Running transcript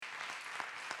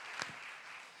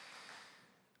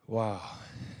Wow.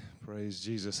 Praise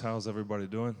Jesus. How's everybody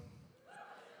doing?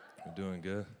 You're doing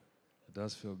good? It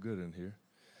does feel good in here.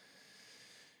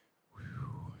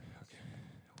 Whew. Okay.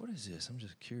 What is this? I'm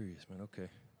just curious, man. Okay.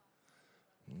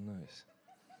 Nice.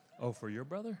 Oh, for your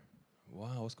brother?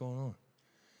 Wow, what's going on?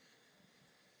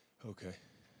 Okay.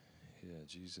 Yeah,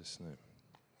 Jesus' name.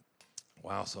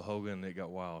 Wow, so Hogan, it got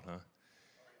wild, huh?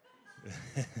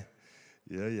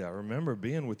 Yeah. I remember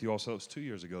being with you all. So it was 2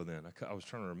 years ago then. I was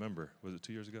trying to remember. Was it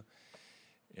 2 years ago?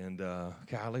 And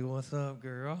Kylie, what's up,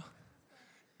 girl?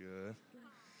 Good.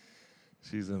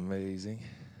 She's amazing.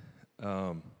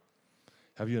 Have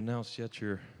you announced yet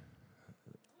your...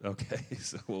 Okay,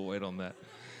 so we'll wait on that.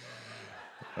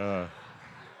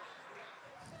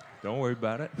 Don't worry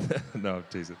about it. No, I'm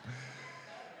teasing.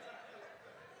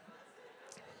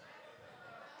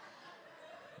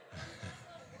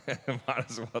 Might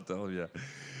as well tell her,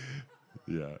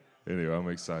 yeah. Anyway, I'm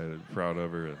excited, proud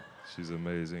of her, and she's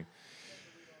amazing.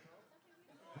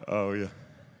 Oh, yeah.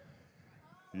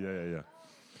 Yeah.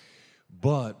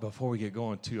 But before we get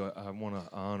going, too, I want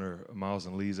to honor Miles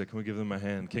and Lisa. Can we give them a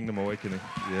hand? Kingdom Awakening.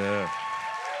 Yeah.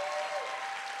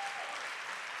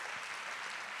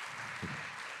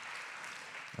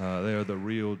 They are the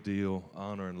real deal.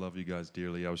 Honor and love you guys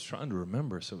dearly. I was trying to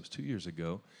remember, so it was 2 years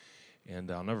ago,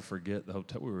 and I'll never forget the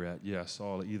hotel we were at. Yeah, I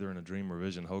saw either in a dream or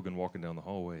vision Hogan walking down the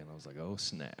hallway, and I was like, oh,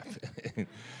 snap.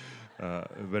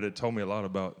 But it told me a lot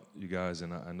about you guys,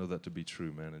 and I know that to be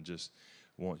true, man, and just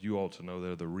want you all to know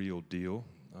they're the real deal.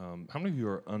 How many of you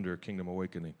are under Kingdom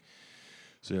Awakening?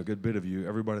 So a good bit of you.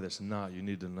 Everybody that's not, you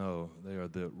need to know they are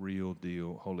the real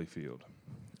deal Holyfield.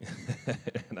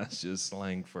 And that's just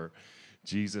slang for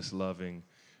Jesus-loving,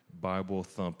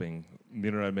 Bible-thumping,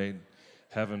 you know what I mean?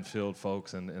 Heaven-filled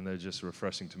folks, and they're just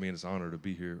refreshing to me, and it's an honor to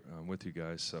be here with you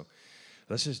guys. So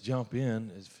let's just jump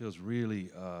in. It feels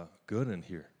really good in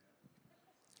here.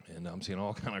 And I'm seeing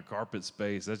all kind of carpet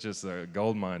space. That's just a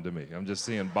gold mine to me. I'm just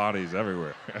seeing bodies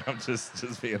everywhere. I'm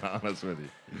just being honest with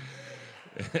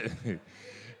you.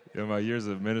 In my years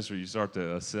of ministry, you start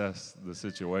to assess the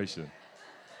situation.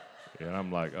 And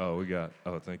I'm like,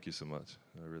 thank you so much.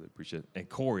 I really appreciate it. And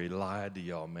Corey lied to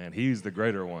y'all, man. He's the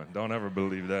greater one. Don't ever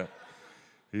believe that.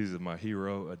 He's my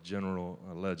hero, a general,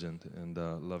 a legend, and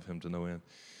love him to no end.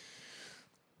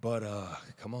 But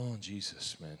come on,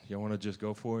 Jesus, man. Y'all want to just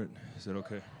go for it? Is it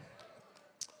okay?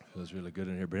 Feels really good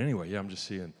in here. But anyway, yeah, I'm just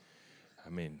seeing,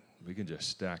 we can just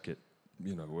stack it,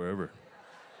 wherever.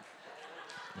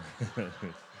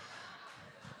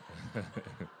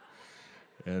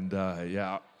 And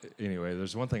anyway,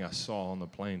 there's one thing I saw on the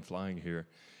plane flying here,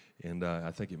 and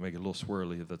I think it make it a little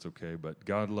swirly if that's okay, but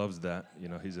God loves that.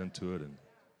 He's into it. And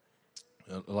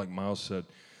like Miles said,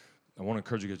 I want to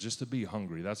encourage you guys just to be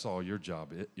hungry. That's all your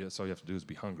job. That's all you have to do is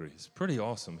be hungry. It's pretty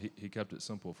awesome. He kept it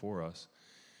simple for us.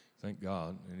 Thank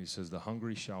God. And he says, the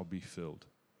hungry shall be filled.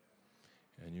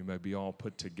 And you may be all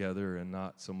put together and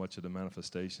not so much of the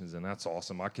manifestations, and that's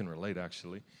awesome. I can relate,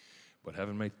 actually. But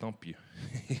heaven may thump you.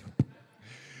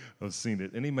 I've seen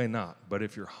it. And he may not. But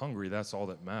if you're hungry, that's all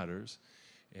that matters.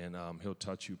 And he'll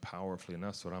touch you powerfully. And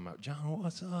that's what I'm at. John,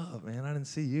 what's up, man? I didn't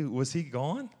see you. Was he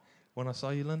gone when I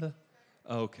saw you, Linda?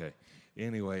 Okay.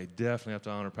 Anyway, definitely have to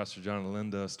honor Pastor John and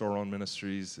Linda, Store On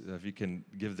Ministries. If you can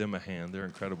give them a hand, they're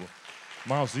incredible.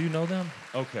 Miles, do you know them?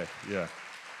 Okay, yeah.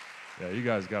 Yeah, you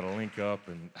guys got to link up.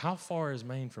 And how far is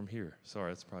Maine from here? Sorry,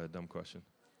 that's probably a dumb question.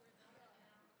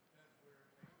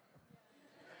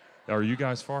 Are you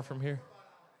guys far from here?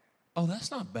 Oh,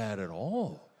 that's not bad at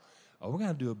all. Oh, we're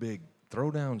going to do a big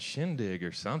throwdown shindig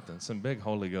or something, some big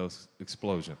Holy Ghost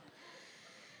explosion.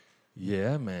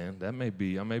 Yeah, man, I may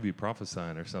be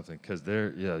prophesying or something, because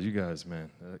you guys,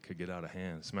 man, that could get out of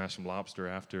hand. Smash some lobster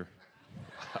after.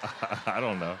 I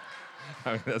don't know.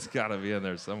 That's got to be in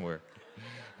there somewhere.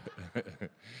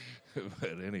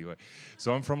 But anyway,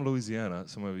 so I'm from Louisiana.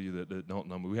 Some of you that don't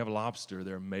know me, we have lobster.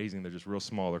 They're amazing. They're just real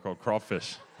small. They're called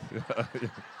crawfish.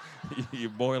 You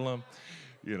boil them,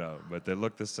 but they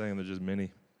look the same. They're just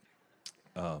mini.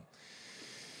 But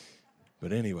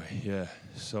anyway, yeah.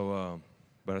 So,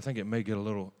 but I think it may get a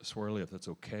little swirly if that's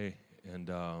okay. And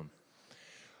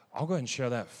I'll go ahead and share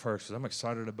that first, because I'm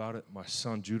excited about it. My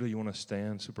son, Judah, you want to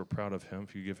stand? Super proud of him.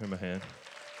 If you give him a hand.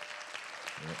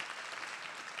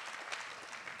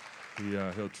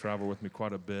 Yeah. He'll travel with me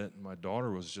quite a bit. My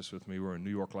daughter was just with me. We were in New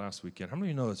York last weekend. How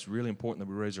many of you know it's really important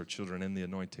that we raise our children in the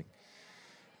anointing,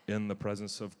 in the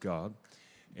presence of God,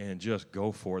 and just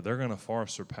go for it? They're going to far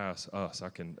surpass us, I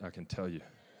can tell you.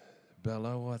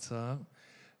 Bella, what's up?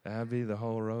 Abby, the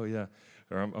whole row, yeah.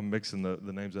 Or I'm mixing the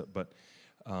names up, but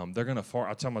they're going to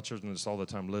I tell my children this all the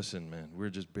time. Listen, man,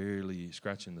 we're just barely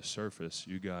scratching the surface.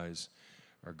 You guys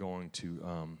are going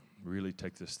to really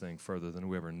take this thing further than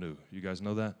we ever knew. You guys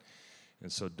know that?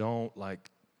 And so don't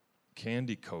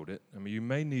candy coat it. I mean, you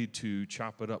may need to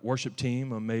chop it up. Worship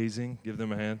team, amazing. Give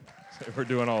them a hand. We're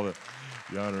doing all the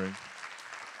honoring.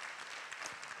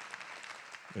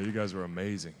 Yeah, you guys were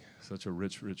amazing. Such a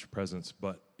rich, rich presence.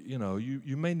 But,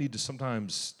 you may need to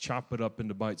sometimes chop it up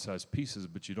into bite-sized pieces,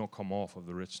 but you don't come off of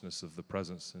the richness of the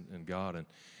presence in God, and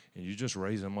you just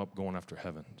raise them up going after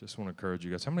heaven. Just want to encourage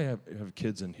you guys. How many have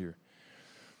kids in here?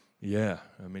 Yeah.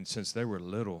 I mean, since they were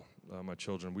little, my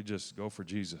children, we just go for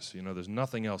Jesus. There's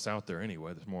nothing else out there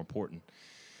anyway that's more important.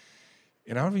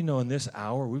 And I don't even know in this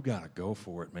hour, we've got to go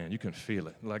for it, man. You can feel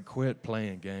it. Quit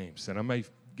playing games. And I may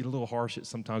get a little harsh at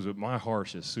sometimes, but my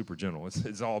harsh is super gentle.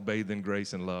 It's all bathed in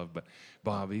grace and love. But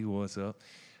Bobby, what's up?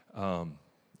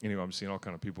 Anyway, I'm seeing all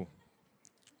kind of people.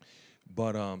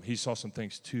 But he saw some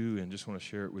things too, and just want to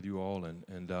share it with you all.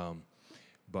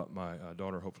 But my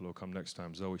daughter hopefully will come next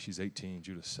time. Zoe, she's 18,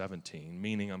 Judah's 17,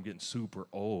 meaning I'm getting super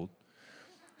old.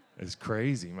 It's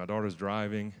crazy. My daughter's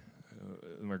driving.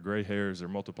 My gray hairs are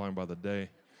multiplying by the day.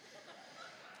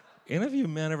 Any of you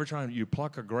men ever you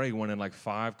pluck a gray one in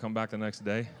 5, come back the next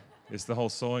day? It's the whole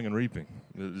sowing and reaping.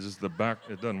 It's just the back,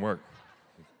 it doesn't work.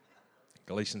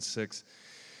 Galatians 6.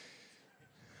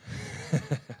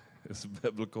 It's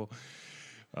biblical.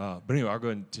 But anyway, I'll go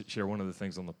ahead and share one of the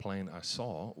things on the plane I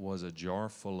saw was a jar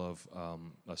full of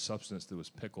a substance that was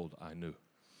pickled, I knew.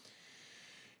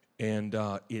 And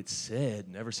it said,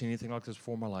 never seen anything like this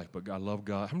before in my life, but I love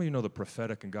God. How many of you know the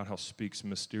prophetic and God how speaks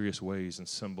mysterious ways and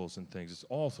symbols and things? It's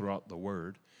all throughout the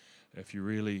Word. If you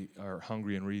really are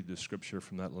hungry and read the Scripture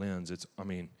from that lens,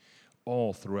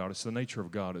 all throughout. It's the nature of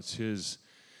God. It's His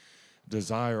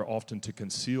desire often to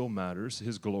conceal matters,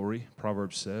 His glory,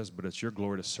 Proverbs says, but it's your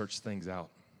glory to search things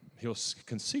out. He'll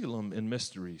conceal them in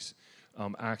mysteries.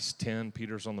 Acts 10,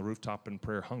 Peter's on the rooftop in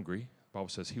prayer hungry. The Bible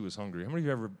says he was hungry. How many of you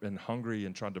have ever been hungry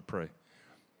and tried to pray?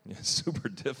 It's super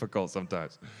difficult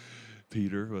sometimes.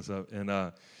 Peter, what's up?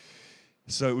 And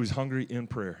so it was hungry in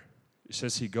prayer. It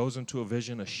says he goes into a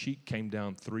vision. A sheet came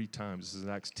down 3 times. This is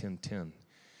Acts 10:10.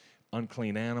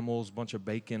 Unclean animals, bunch of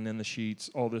bacon in the sheets,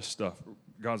 all this stuff.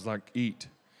 God's like, eat.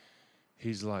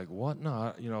 He's like, what?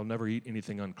 No, I'll never eat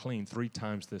anything unclean. 3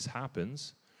 times this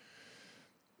happens.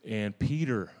 And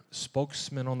Peter,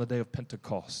 spokesman on the day of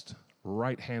Pentecost,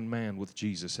 right-hand man with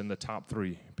Jesus in the top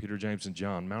 3, Peter, James, and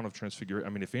John, Mount of Transfiguration.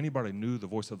 I mean, if anybody knew the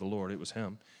voice of the Lord, it was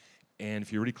him. And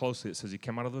if you read closely, it says he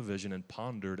came out of the vision and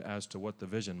pondered as to what the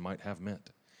vision might have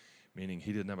meant, meaning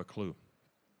he didn't have a clue.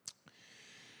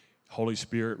 Holy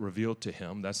Spirit revealed to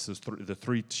him, that's the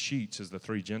 3 sheets is the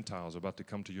 3 Gentiles about to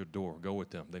come to your door. Go with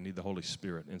them. They need the Holy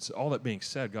Spirit. And so all that being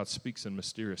said, God speaks in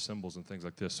mysterious symbols and things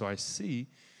like this. So I see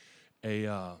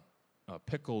a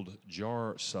pickled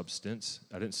jar substance.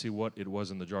 I didn't see what it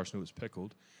was in the jar. I just knew it was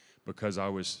pickled because I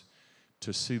was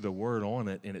to see the word on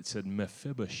it, and it said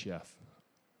Mephibosheth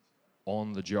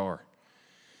on the jar.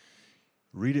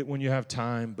 Read it when you have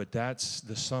time, but that's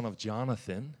the son of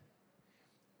Jonathan.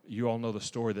 You all know the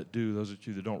story those of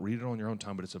you that don't read it on your own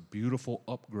time, but it's a beautiful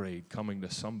upgrade coming to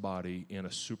somebody in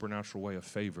a supernatural way of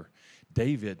favor.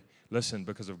 David, listen,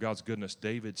 because of God's goodness,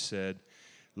 David said,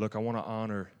 look, I want to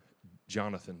honor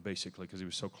Jonathan, basically, because he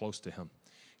was so close to him.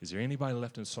 Is there anybody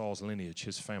left in Saul's lineage,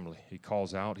 his family? He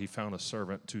calls out. He found a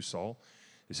servant to Saul.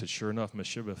 He said, sure enough,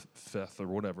 Mephibosheth or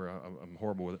whatever. I'm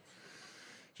horrible with it.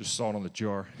 Just saw it on the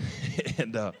jar.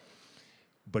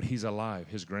 But he's alive,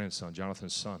 his grandson,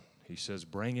 Jonathan's son. He says,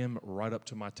 bring him right up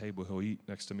to my table. He'll eat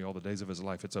next to me all the days of his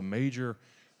life. It's a major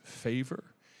favor,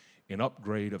 an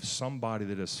upgrade of somebody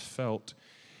that has felt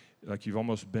like you've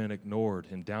almost been ignored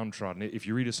and downtrodden. If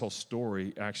you read his whole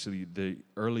story, actually, the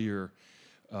earlier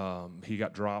he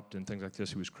got dropped and things like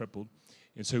this, he was crippled.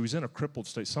 And so he was in a crippled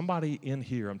state. Somebody in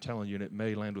here, I'm telling you, and it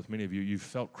may land with many of you, you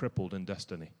felt crippled in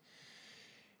destiny.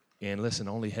 And listen,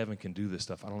 only heaven can do this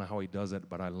stuff. I don't know how he does it,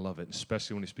 but I love it,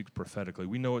 especially when he speaks prophetically.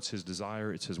 We know it's his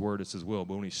desire, it's his word, it's his will,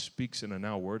 but when he speaks in a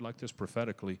now word like this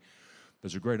prophetically,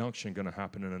 there's a great unction going to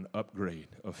happen and an upgrade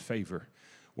of favor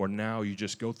where now you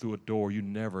just go through a door you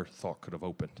never thought could have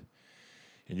opened.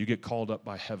 And you get called up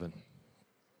by heaven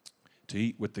to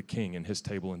eat with the king and his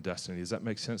table in destiny. Does that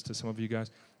make sense to some of you guys?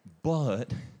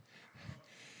 But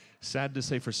sad to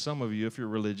say for some of you, if you're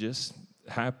religious,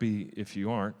 happy if you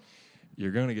aren't,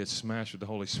 you're going to get smashed with the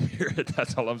Holy Spirit.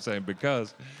 That's all I'm saying,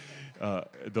 because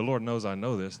the Lord knows I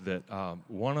know this, that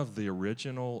one of the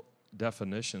original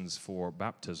definitions for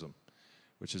baptism,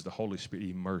 which is the Holy Spirit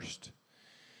immersed,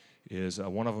 is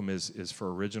one of them is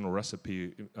for original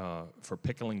recipe for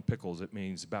pickling pickles. It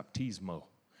means baptismo,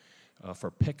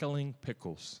 for pickling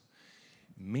pickles.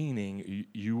 meaning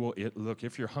you will, look,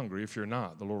 if you're hungry, if you're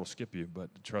not, the Lord will skip you, but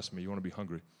trust me, you want to be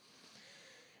hungry.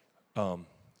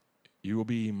 You will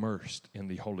be immersed in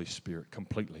the Holy Spirit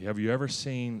completely. Have you ever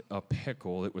seen a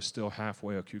pickle that was still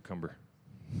halfway a cucumber?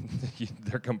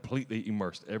 They're completely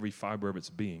immersed, every fiber of its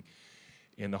being.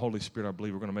 In the Holy Spirit, I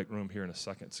believe we're going to make room here in a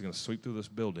second. It's going to sweep through this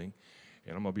building,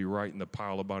 and I'm going to be right in the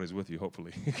pile of bodies with you,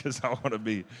 hopefully, because I want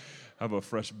to have a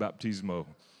fresh baptismo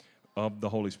of the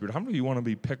Holy Spirit. How many of you want to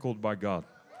be pickled by God?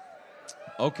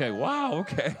 Okay, wow,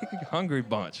 okay. Hungry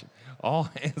bunch. All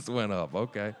hands went up,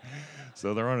 okay.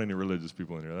 So there aren't any religious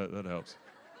people in here. That helps.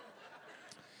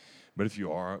 But if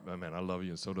you are, man, I love you,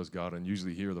 and so does God. And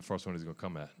usually here, the first one he's going to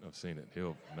come at. I've seen it.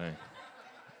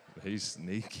 He's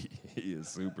sneaky. He is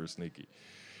super sneaky.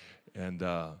 And,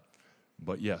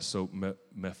 but yeah, so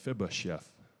Mephibosheth,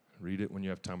 read it when you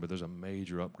have time, but there's a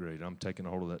major upgrade. I'm taking a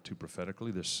hold of that too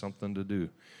prophetically. There's something to do.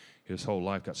 His whole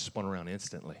life got spun around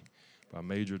instantly by a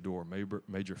major door,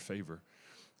 major favor,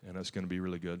 and that's going to be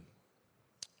really good.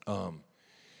 My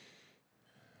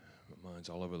mind's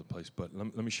all over the place, but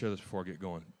let me share this before I get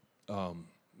going.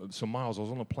 So Miles, I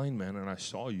was on a plane, man, and I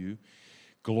saw you.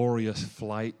 Glorious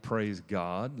flight, praise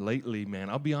God. Lately, man,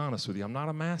 I'll be honest with you, I'm not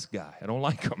a mask guy. I don't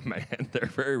like them, man. They're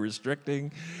very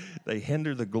restricting. They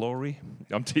hinder the glory.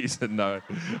 I'm teasing. No,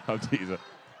 I'm teasing.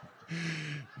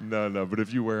 No, but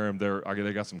if you wear them,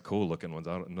 they got some cool-looking ones.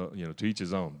 I don't know, to each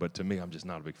his own. But to me, I'm just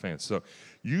not a big fan. So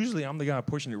usually I'm the guy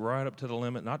pushing it right up to the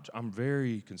limit. I'm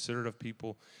very considerate of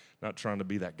people, not trying to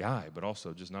be that guy, but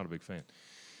also just not a big fan.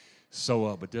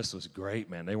 So, but this was great,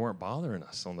 man. They weren't bothering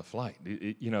us on the flight.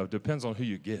 It depends on who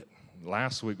you get.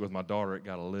 Last week with my daughter, it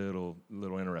got a little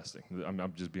interesting.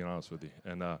 I'm just being honest with you.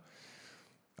 And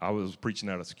I was preaching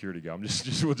at a security guy.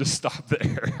 We'll just stop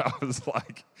there. I was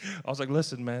like,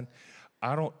 listen, man, I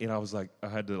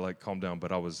had to calm down,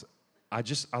 but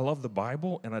I love the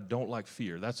Bible, and I don't like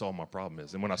fear. That's all my problem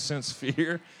is. And when I sense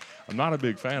fear, I'm not a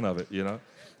big fan of it,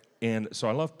 And so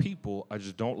I love people. I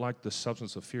just don't like the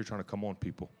substance of fear trying to come on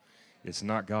people. It's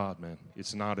not God, man.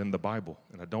 It's not in the Bible.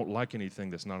 And I don't like anything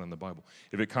that's not in the Bible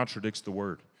if it contradicts the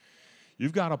Word.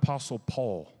 You've got Apostle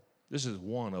Paul. This is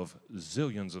one of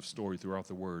zillions of story throughout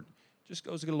the Word. Just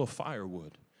goes to get a little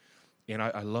firewood. And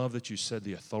I love that you said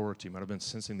the authority. Might have been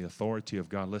sensing the authority of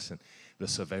God. Listen, the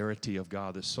severity of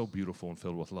God is so beautiful and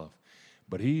filled with love.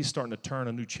 But he's starting to turn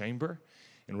a new chamber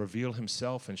and reveal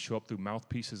himself and show up through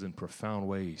mouthpieces in profound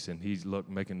ways. And he's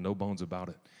making no bones about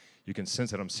it. You can sense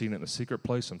that I'm seeing it in a secret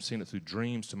place. I'm seeing it through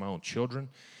dreams to my own children.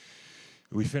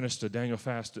 We finished a Daniel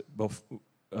fast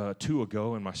 2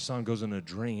 ago, and my son goes in a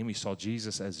dream. He saw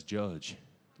Jesus as judge,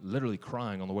 literally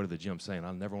crying on the way to the gym, saying,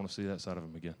 I never want to see that side of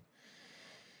him again.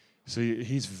 See,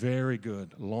 he's very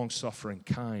good, long-suffering,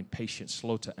 kind, patient,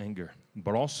 slow to anger.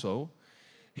 But also,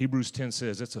 Hebrews 10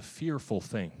 says it's a fearful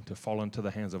thing to fall into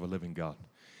the hands of a living God.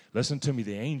 Listen to me,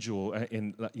 the angel,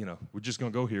 we're just going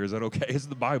to go here. Is that okay? It's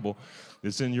the Bible.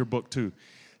 It's in your book too.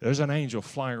 There's an angel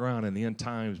flying around in the end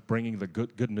times bringing the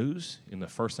good news, and the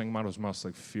first thing out of his mouth is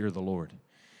like, fear the Lord.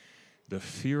 The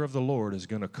fear of the Lord is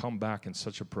going to come back in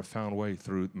such a profound way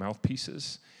through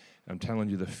mouthpieces. I'm telling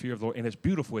you, the fear of the Lord, and it's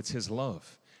beautiful. It's his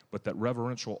love. But that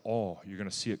reverential awe, you're going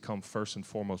to see it come first and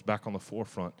foremost back on the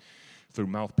forefront through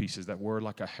mouthpieces, that word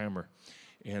like a hammer.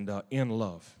 And in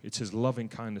love. It's his loving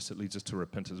kindness that leads us to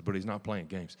repentance, but he's not playing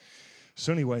games.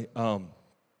 So anyway,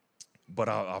 but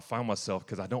I found myself,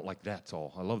 because I don't like that at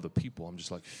all. I love the people. I'm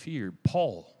just like, fear.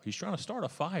 Paul, he's trying to start a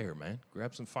fire, man.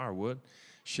 Grab some firewood,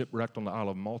 shipwrecked on the Isle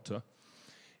of Malta.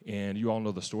 And you all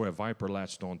know the story. A viper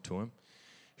latched onto him,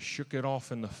 shook it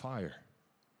off in the fire.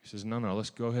 He says, no,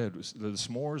 let's go ahead. The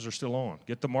s'mores are still on.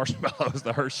 Get the marshmallows,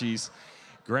 the Hershey's,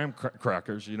 graham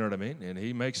crackers, you know what I mean? And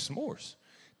he makes s'mores.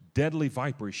 Deadly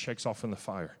viper he shakes off in the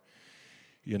fire,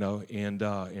 and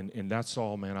that's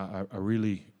all, man. I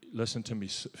really, listen to me,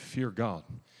 fear God,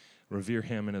 revere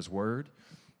him and his word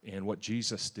and what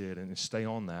Jesus did, and stay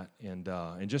on that,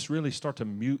 and just really start to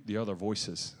mute the other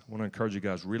voices. I want to encourage you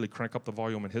guys, really crank up the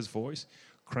volume in his voice,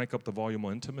 crank up the volume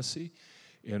of intimacy,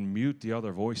 and mute the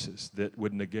other voices that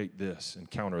would negate this and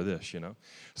counter this,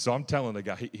 So I'm telling the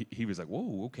guy, he was like,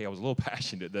 whoa, okay, I was a little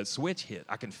passionate. That switch hit.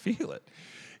 I can feel it.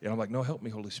 And I'm like, no, help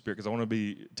me, Holy Spirit, because I want to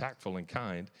be tactful and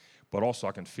kind, but also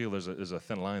I can feel there's a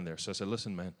thin line there. So I said,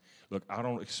 listen, man, look, I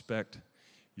don't expect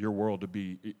your world to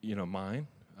be, mine.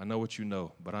 I know what you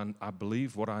know, but I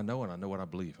believe what I know, and I know what I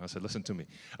believe. I said, listen to me.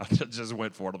 I just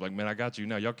went for it. I'm like, man, I got you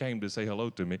now. Y'all came to say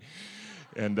hello to me.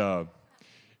 And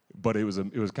but it was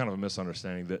kind of a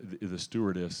misunderstanding. The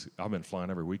stewardess, I've been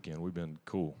flying every weekend. We've been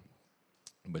cool.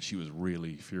 But she was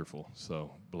really fearful,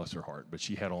 so bless her heart. But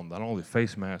she had on not only the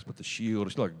face mask, but the shield.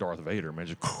 She's like Darth Vader, man.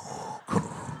 Just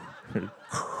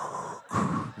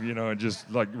and just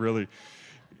like really.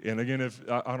 And again, if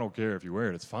I don't care if you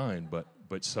wear it, it's fine.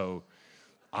 But so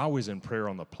I was in prayer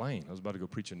on the plane. I was about to go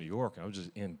preach in New York, and I was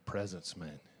just in presence, man.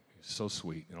 It was so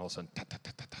sweet. And all of a sudden, ta, ta,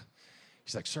 ta, ta, ta.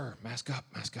 He's like, sir, mask up,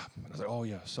 mask up. And I was like, oh,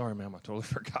 yeah, sorry, ma'am. I totally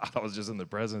forgot. I was just in the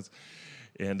presence.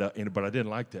 But I didn't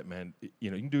like that, man.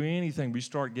 You can do anything, but you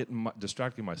start getting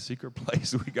distracting my secret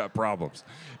place, we got problems.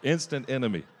 Instant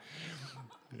enemy.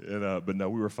 But no,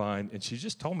 we were fine. And she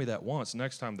just told me that once.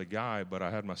 Next time, but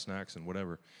I had my snacks and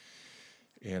whatever.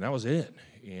 And that was it.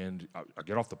 And I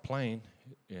get off the plane,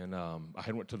 and I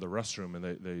had went to the restroom, and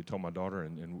they told my daughter,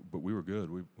 but we were good.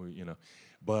 We.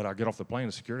 But I get off the plane,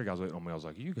 the security guy was waiting on me. I was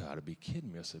like, you got to be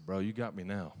kidding me. I said, bro, you got me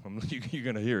now. You're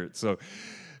going to hear it. So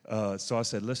I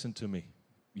said, listen to me.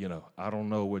 I don't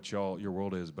know what your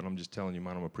world is, but I'm just telling you,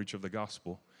 man, I'm a preacher of the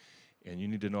gospel. And you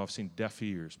need to know I've seen deaf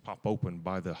ears pop open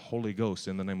by the Holy Ghost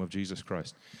in the name of Jesus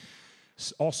Christ.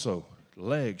 Also,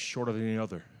 legs shorter than the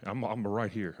other. I'm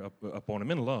right here up on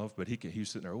him in love, but he was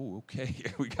sitting there, oh, okay,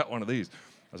 we got one of these.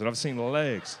 I said, I've seen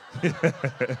legs.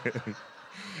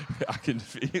 I can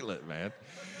feel it, man.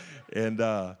 And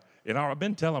I've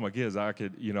been telling my kids I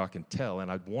can tell,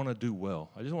 and I want to do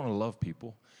well. I just want to love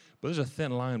people. But there's a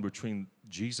thin line between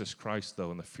Jesus Christ, though,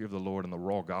 and the fear of the Lord and the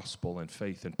raw gospel and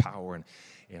faith and power,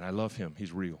 and I love him.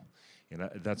 He's real, and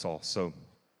that's all. So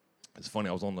it's funny.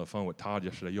 I was on the phone with Todd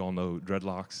yesterday. You all know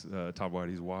Dreadlocks. Todd White,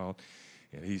 he's wild,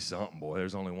 and he's something, boy.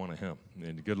 There's only one of him,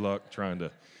 and good luck trying to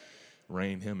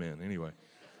rein him in. Anyway.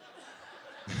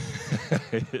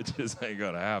 It just ain't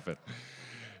gonna happen.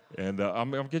 And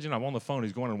I'm kidding you, I'm on the phone.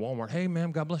 He's going in Walmart. Hey,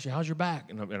 ma'am, God bless you. How's your back?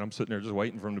 And I'm sitting there just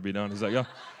waiting for him to be done. He's like, yeah.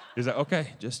 He's like, okay,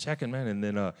 just checking, man. And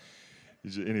then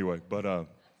anyway, but I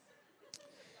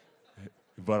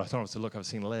told him, I said, look, I've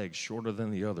seen legs shorter than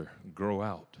the other grow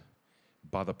out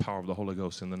by the power of the Holy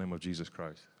Ghost in the name of Jesus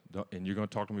Christ. And you're going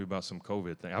to talk to me about some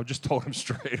COVID thing. I just told him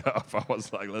straight up. I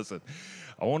was like, listen,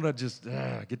 I want to just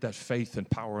get that faith and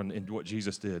power in what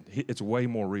Jesus did. It's way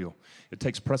more real. It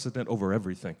takes precedent over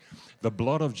everything. The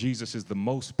blood of Jesus is the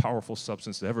most powerful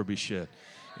substance to ever be shed,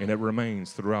 and it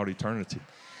remains throughout eternity.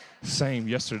 Same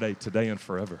yesterday, today, and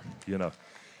forever,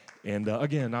 And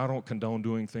again, I don't condone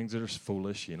doing things that are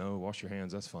foolish, wash your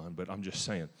hands, that's fine. But I'm just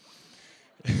saying.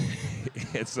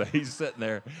 He's sitting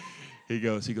there. He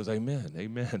goes, amen,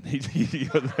 amen. He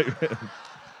goes, amen.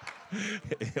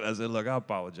 And I said, look, I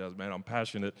apologize, man. I'm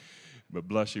passionate, but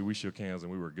bless you, we shook hands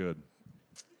and we were good.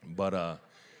 But I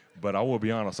will be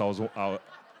honest, I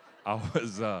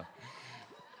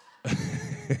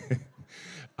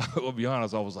will be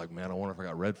honest, I was like, man, I wonder if I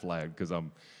got red flagged because I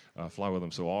fly with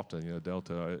them so often,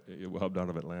 Delta, hubbed out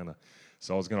of Atlanta.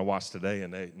 So I was going to watch today,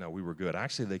 and we were good.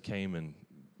 Actually, they came and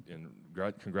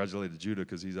congratulated Judah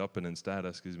because he's up and in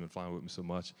status because he's been flying with me so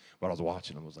much. But I was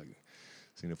watching him. I was like,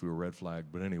 seeing if we were red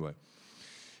flagged. But anyway.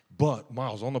 But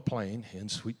Miles, on the plane, in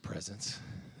sweet presence,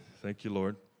 thank you,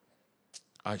 Lord,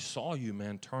 I saw you,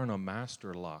 man, turn a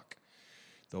master lock.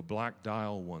 The black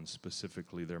dial ones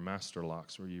specifically, they're master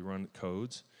locks where you run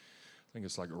codes. I think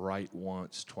it's like right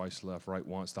once, twice left, right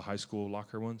once, the high school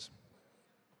locker ones.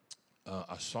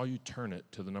 I saw you turn it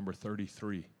to the number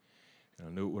 33, and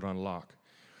I knew it would unlock.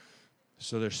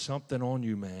 So there's something on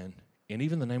you, man. And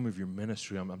even the name of your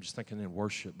ministry, I'm just thinking in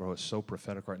worship, bro, it's so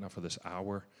prophetic right now for this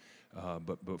hour.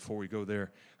 But before we go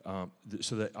there,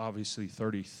 so that obviously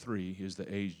 33 is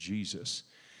the age Jesus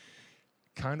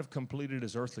kind of completed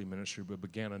his earthly ministry, but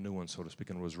began a new one, so to speak,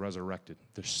 and was resurrected.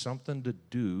 There's something to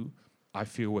do, I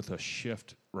feel, with a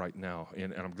shift right now.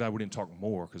 And I'm glad we didn't talk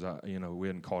more because we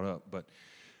hadn't caught up. But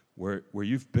where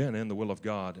you've been in the will of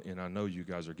God, and I know you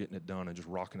guys are getting it done and just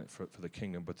rocking it for the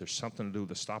kingdom, but there's something to do with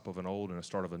the stop of an old and a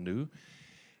start of a new,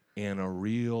 and a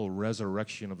real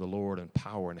resurrection of the Lord and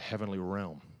power in the heavenly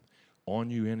realm on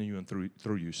you, in you, and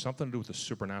through you. Something to do with the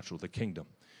supernatural, the kingdom.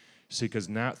 See, because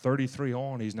now 33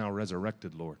 on, he's now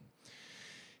resurrected, Lord.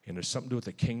 And there's something to do with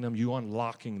the kingdom, you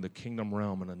unlocking the kingdom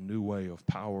realm in a new way of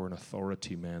power and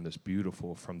authority, man, that's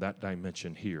beautiful from that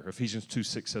dimension here. Ephesians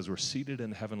 2:6 says we're seated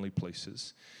in heavenly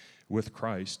places with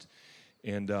Christ.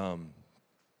 And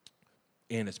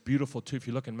it's beautiful, too. If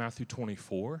you look in Matthew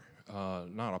 24,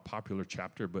 not a popular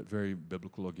chapter, but very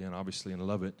biblical again, obviously, and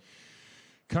love it.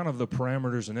 Kind of the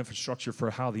parameters and infrastructure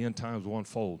for how the end times will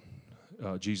unfold.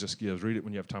 Jesus gives. Read it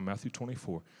when you have time, Matthew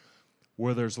 24,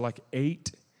 where there's like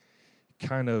 8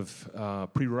 kind of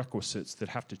prerequisites that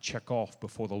have to check off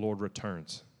before the Lord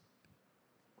returns.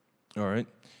 All right?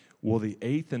 Well, the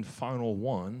 8th and final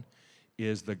one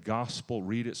is the gospel.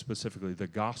 Read it specifically. The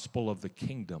gospel of the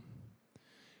kingdom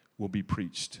will be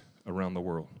preached around the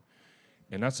world.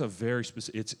 And that's a very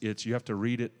specific, it's you have to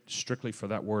read it strictly for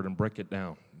that word and break it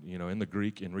down. in the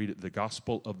Greek and read it, the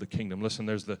gospel of the kingdom. Listen,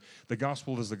 there's the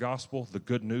gospel is the gospel, the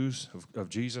good news of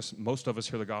Jesus. Most of us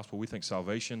hear the gospel, we think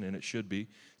salvation, and it should be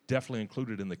definitely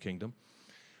included in the kingdom.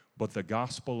 But the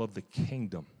gospel of the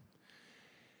kingdom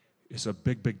is a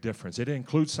big, big difference. It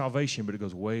includes salvation, but it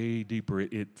goes way deeper.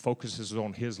 It focuses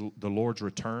on the Lord's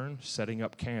return, setting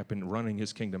up camp and running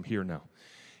his kingdom here now,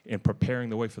 and preparing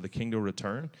the way for the kingdom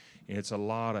return. And it's a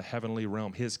lot of heavenly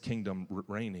realm, his kingdom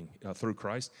reigning through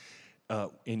Christ.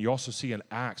 And you also see in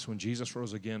Acts, when Jesus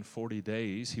rose again 40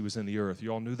 days, he was in the earth.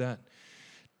 You all knew that?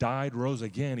 Died, rose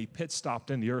again. He pit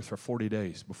stopped in the earth for 40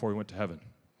 days before he went to heaven.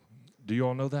 Do you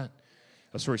all know that?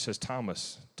 That's where he says,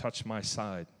 Thomas, touch my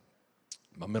side.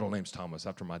 My middle name's Thomas,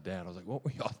 after my dad. I was like, what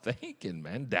were y'all thinking,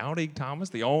 man? Doubting Thomas,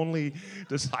 the only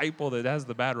disciple that has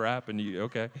the bad rap, and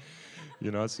okay.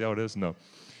 That's how it is. No.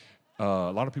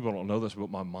 A lot of people don't know this, but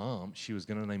my mom, she was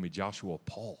going to name me Joshua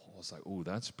Paul. I was like, ooh,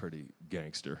 that's pretty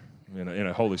gangster, in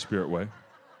a Holy Spirit way.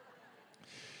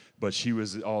 But she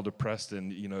was all depressed,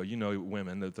 and,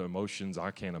 women, the emotions,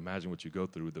 I can't imagine what you go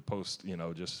through with the post,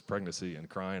 just pregnancy and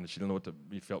crying, and she didn't know what to,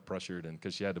 you felt pressured, and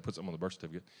because she had to put something on the birth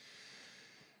certificate.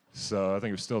 So I think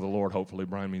it was still the Lord, hopefully.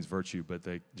 Brian means virtue, but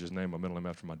they just named my middle name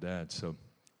after my dad. So,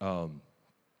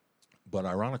 but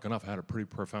ironic enough, I had a pretty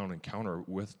profound encounter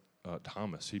with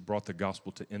Thomas. He brought the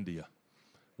gospel to India,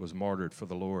 was martyred for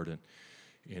the Lord, and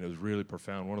it was really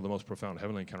profound. One of the most profound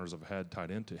heavenly encounters I've had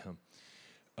tied into him.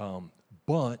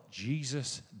 But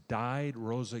Jesus died,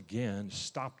 rose again,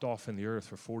 stopped off in the earth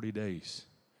for 40 days.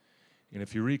 And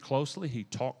if you read closely, he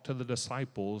talked to the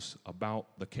disciples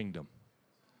about the kingdom.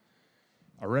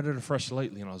 I read it afresh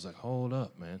lately, and I was like, hold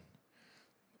up, man.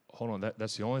 Hold on,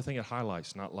 that's the only thing it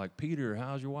highlights. Not like, Peter,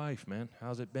 how's your wife, man?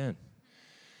 How's it been?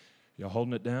 Y'all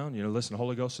holding it down? Listen, the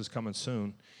Holy Ghost is coming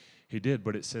soon. He did,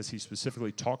 but it says he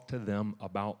specifically talked to them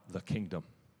about the kingdom.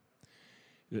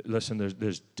 Listen,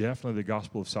 there's definitely the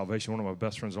gospel of salvation. One of my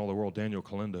best friends in all the world, Daniel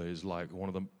Kalinda, is like one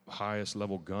of the highest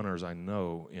level gunners I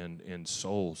know in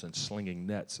souls and slinging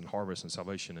nets and harvest and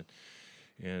salvation.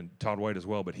 And Todd White as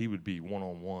well, but he would be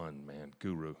one-on-one, man,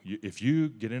 guru. If you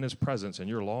get in his presence and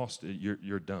you're lost,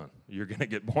 you're done. You're going to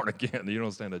get born again. You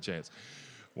don't stand a chance.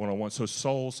 One-on-one. So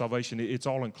soul, salvation, it's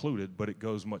all included, but it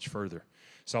goes much further.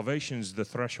 Salvation is the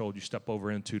threshold you step over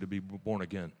into to be born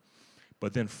again.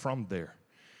 But then from there,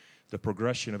 the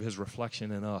progression of his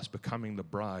reflection in us, becoming the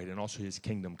bride, and also his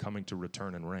kingdom coming to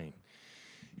return and reign.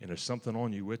 And there's something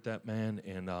on you with that, man,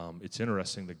 and it's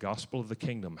interesting. The gospel of the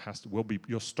kingdom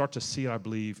you'll start to see it, I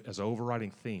believe, as an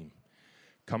overriding theme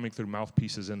coming through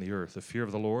mouthpieces in the earth. The fear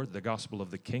of the Lord, the gospel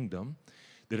of the kingdom,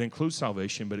 that includes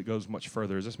salvation, but it goes much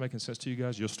further. Is this making sense to you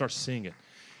guys? You'll start seeing it.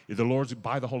 The Lord's,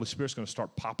 by the Holy Spirit, is going to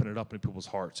start popping it up in people's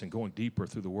hearts and going deeper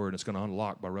through the Word. It's going to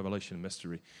unlock by revelation and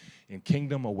mystery. And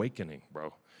kingdom awakening,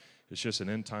 bro. It's just an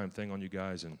end-time thing on you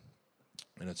guys, and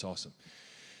it's awesome.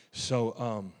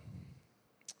 So,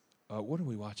 what are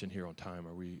we watching here on time?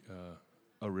 Are we,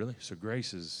 oh, really? So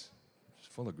Grace is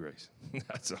full of grace.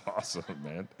 That's awesome,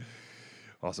 man.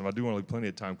 Awesome. I do want to leave plenty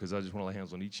of time because I just want to lay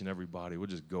hands on each and everybody. We'll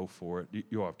just go for it.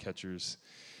 You all have catchers.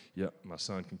 Yep, my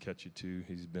son can catch you too.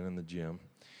 He's been in the gym.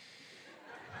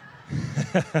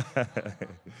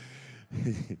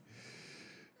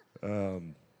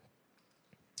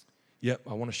 Yep,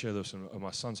 I want to share this.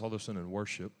 My son saw this in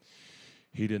worship.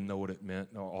 He didn't know what it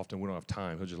meant. No, often we don't have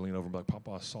time. He'll just lean over and be like,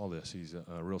 Papa, I saw this. He's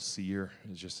a real seer.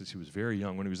 It's just that he was very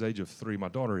young. When he was the age of 3, my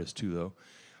daughter is 2, though.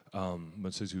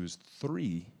 But since he was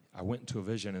 3, I went into a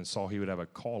vision and saw he would have a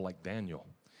call like Daniel.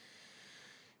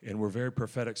 And we're very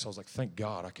prophetic, so I was like, thank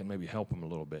God I can maybe help him a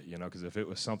little bit, because if it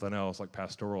was something else like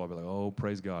pastoral, I'd be like, oh,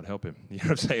 praise God, help him. You know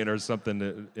what I'm saying? Or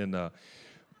something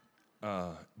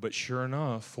but sure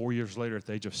enough, 4 years later, at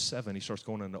the age of 7, he starts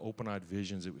going into open-eyed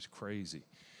visions. It was crazy.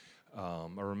 I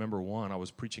remember one, I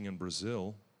was preaching in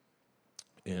Brazil,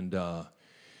 and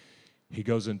he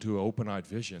goes into an open-eyed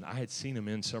vision. I had seen him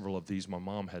in several of these. My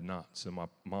mom had not. So my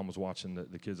mom was watching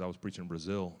the kids I was preaching in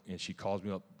Brazil, and she calls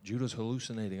me up, Judah's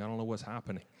hallucinating. I don't know what's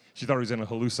happening. She thought he was in a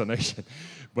hallucination.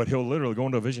 But he'll literally go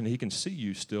into a vision. He can see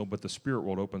you still, but the spirit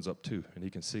world opens up too, and he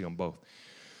can see them both.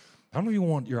 How many of you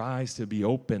want your eyes to be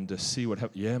open to see what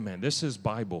happens? Yeah, man, this is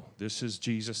Bible. This is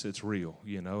Jesus. It's real,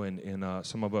 and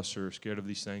some of us are scared of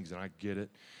these things, and I get it,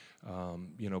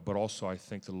 but also I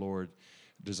think the Lord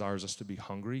desires us to be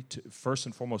hungry, to first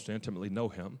and foremost to intimately know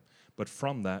him, but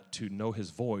from that to know his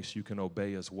voice you can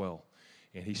obey as well.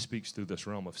 And he speaks through this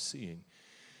realm of seeing.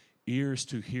 Ears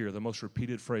to hear. The most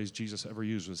repeated phrase Jesus ever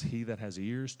used was, he that has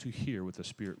ears to hear what the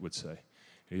Spirit would say.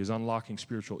 He is unlocking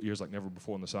spiritual ears like never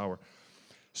before in this hour.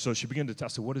 So she began to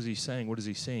test, what is he saying? What is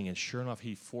he seeing? And sure enough,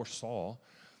 he foresaw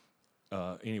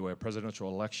anyway, a presidential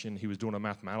election. He was doing a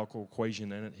mathematical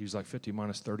equation in it. He was like 50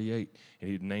 minus 38. And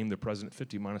he'd named the president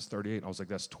 50 minus 38. And I was like,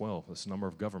 that's 12. That's the number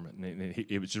of government. And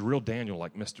it was just real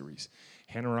Daniel-like mysteries,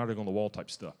 handwriting on the wall type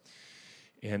stuff.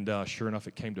 And sure enough,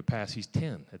 it came to pass. He's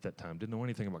 10 at that time. Didn't know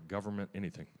anything about government,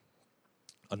 anything.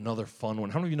 Another fun one.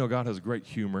 How many of you know God has great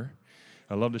humor?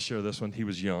 I love to share this one. He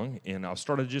was young, and I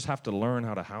started to just have to learn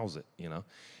how to house it, you know.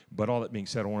 But all that being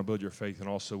said, I want to build your faith, and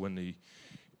also when I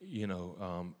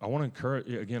want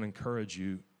to encourage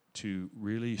you to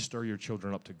really stir your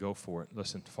children up to go for it.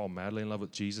 Listen, to fall madly in love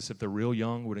with Jesus. If they're real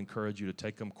young, would encourage you to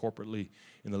take them corporately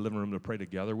in the living room to pray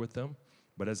together with them.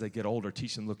 But as they get older,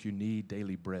 teach them, look, you need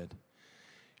daily bread.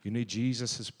 You need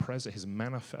Jesus, his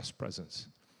manifest presence,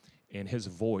 and his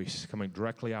voice coming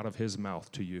directly out of his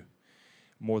mouth to you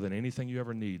more than anything you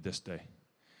ever need this day.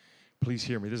 Please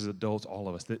hear me. This is adults, all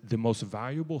of us. The most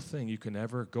valuable thing you can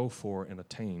ever go for and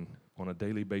attain on a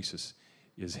daily basis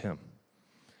is him,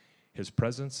 his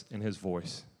presence and his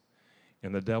voice.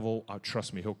 And the devil,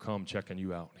 trust me, he'll come checking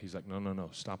you out. He's like, no,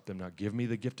 stop them now. Give me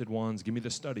the gifted ones. Give me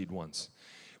the studied ones,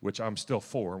 which I'm still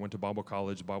for. I went to Bible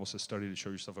college. The Bible says study to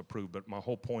show yourself approved. But my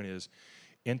whole point is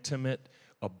intimate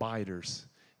abiders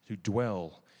who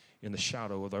dwell in the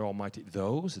shadow of the Almighty.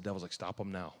 Those, the devil's like, stop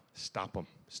them now. Stop them.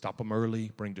 Stop them early.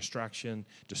 Bring distraction,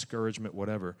 discouragement,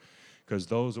 whatever. Because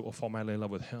those that will fall madly in love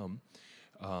with him,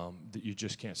 that you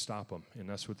just can't stop them. And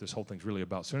that's what this whole thing's really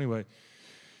about. So anyway,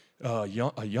 a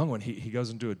young one, he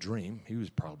goes into a dream. He was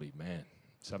probably,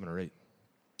 7 or 8.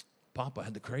 Papa, I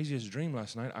had the craziest dream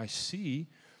last night. I saw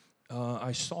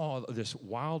this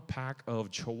wild pack of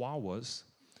Chihuahuas.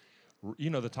 You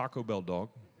know the Taco Bell dog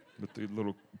with the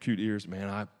little cute ears.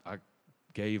 Man, I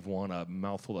gave one a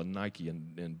mouthful of Nike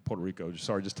in Puerto Rico.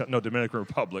 Sorry, Dominican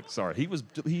Republic. Sorry. He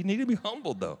needed to be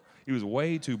humbled, though. He was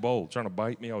way too bold, trying to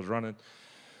bite me. I was running.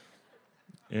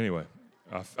 Anyway,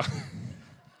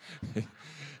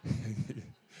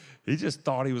 he just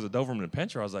thought he was a Doberman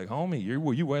Pinscher. I was like, homie,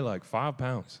 you weigh like 5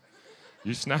 pounds.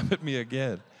 You snap at me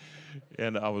again.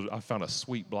 And I found a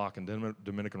sweet block in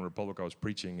Dominican Republic. I was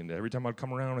preaching, and every time I'd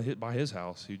come around and hit by his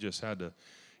house, he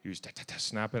was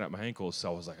snapping at my ankles.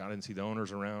 So I was like, I didn't see the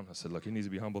owners around. I said, look, he needs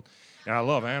to be humbled. And I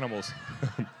love animals.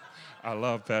 I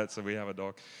love pets, and we have a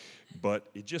dog. But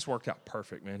it just worked out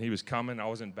perfect, man. He was coming. I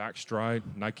was in backstride,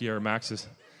 Nike Air Maxes.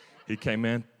 He came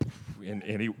in, and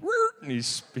he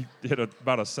hit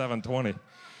about a 720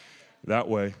 that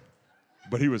way.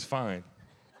 But he was fine.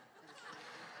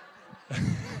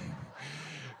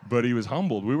 But he was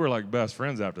humbled. We were like best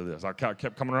friends after this. I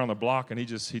kept coming around the block, and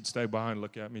he'd stay behind and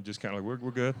look at me, just kind of like,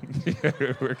 we're good.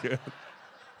 We're good.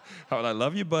 I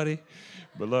love you, buddy.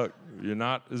 But look, you're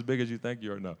not as big as you think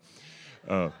you are. No.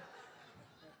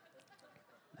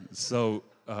 So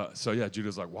yeah,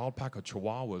 Judah's like, wild pack of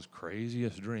Chihuahuas,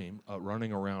 craziest dream,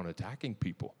 running around attacking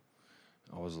people.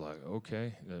 I was like,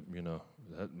 okay,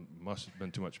 that must have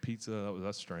been too much pizza.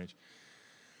 That's strange.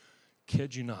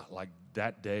 Kid you not, like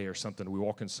that day or something, we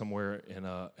walk in somewhere and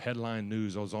headline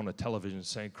news, I was on the television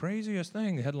saying, craziest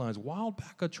thing, the headlines, wild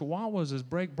pack of Chihuahuas is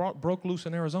broke loose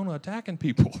in Arizona attacking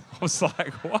people. I was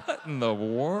like, what in the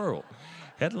world?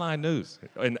 Headline news.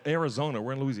 In Arizona,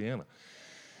 we're in Louisiana.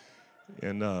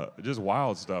 And just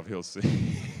wild stuff he'll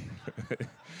see.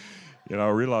 I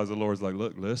realize the Lord's like,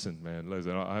 look, listen, man,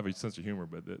 listen, I have a sense of humor,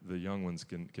 but the young ones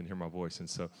can hear my voice. And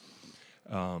so,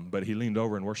 but he leaned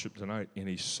over in worship tonight, and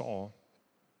he saw,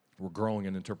 we're growing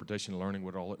in interpretation, learning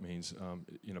what all it means, but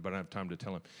I don't have time to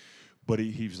tell him. But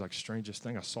he was like, strangest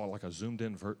thing, I saw like a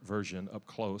zoomed-in version up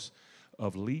close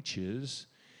of leeches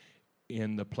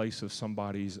in the place of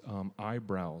somebody's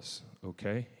eyebrows,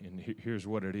 okay? And here's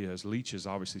what it is. Leeches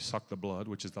obviously suck the blood,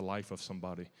 which is the life of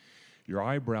somebody. Your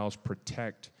eyebrows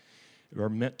are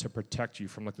meant to protect you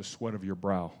from like the sweat of your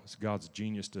brow. It's God's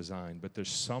genius design. But there's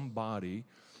somebody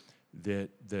that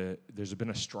there's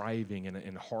been a striving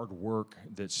and hard work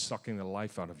that's sucking the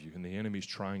life out of you, and the enemy's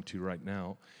trying to right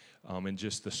now. And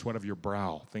just the sweat of your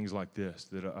brow, things like this,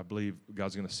 that I believe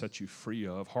God's going to set you free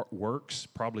of. Heart works,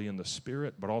 probably in the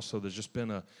spirit, but also there's just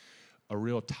been a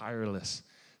real tireless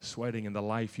sweating in the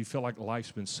life. You feel like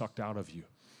life's been sucked out of you.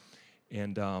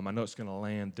 And I know it's going to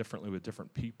land differently with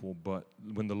different people, but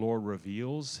when the Lord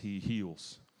reveals, he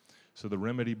heals. So the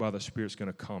remedy by the Spirit's going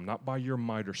to come, not by your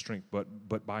might or strength,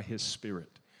 but by his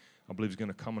Spirit. I believe he's going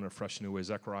to come in a fresh new way,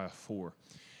 Zechariah 4.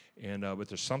 And but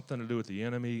there's something to do with the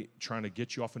enemy trying to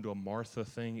get you off into a Martha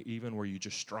thing, even where you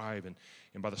just strive and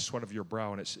by the sweat of your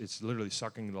brow, and it's literally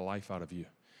sucking the life out of you.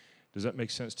 Does that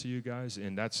make sense to you guys?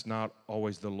 And that's not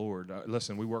always the Lord.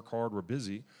 Listen, we work hard, we're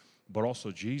busy, but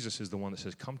also Jesus is the one that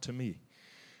says, come to me,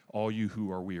 all you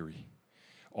who are weary,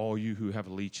 all you who have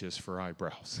leeches for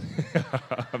eyebrows.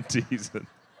 I'm teasing.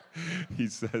 He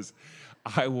says,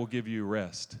 I will give you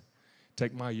rest.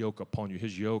 Take my yoke upon you.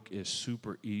 His yoke is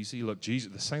super easy. Look,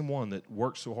 Jesus, the same one that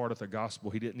worked so hard at the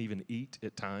gospel, he didn't even eat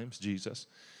at times, Jesus.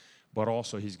 But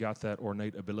also he's got that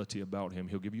ornate ability about him.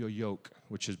 He'll give you a yoke,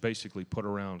 which is basically put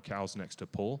around cows' necks to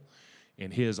pull.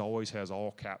 And his always has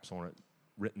all caps on it,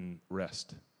 written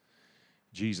rest.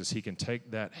 Jesus, he can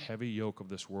take that heavy yoke of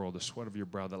this world, the sweat of your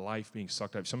brow, the life being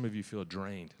sucked out. Some of you feel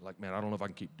drained, like, man, I don't know if I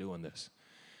can keep doing this.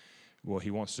 Well,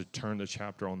 he wants to turn the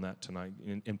chapter on that tonight,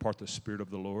 impart the Spirit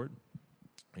of the Lord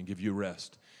and give you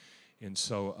rest. And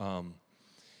so,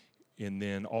 and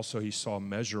then also he saw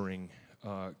measuring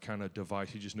kind of device.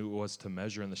 He just knew it was to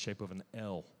measure in the shape of an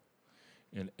L.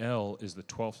 And L is the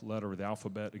 12th letter of the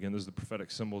alphabet. Again, those are the prophetic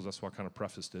symbols. That's why I kind of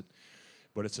prefaced it.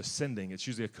 But it's ascending. It's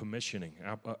usually a commissioning.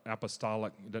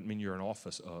 Apostolic doesn't mean you're in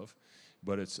office of,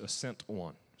 but it's a sent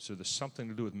on. So there's something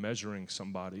to do with measuring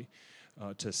somebody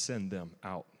to send them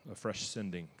out. A fresh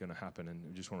sending going to happen, and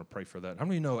we just want to pray for that. How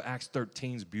many of you know Acts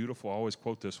 13 is beautiful? I always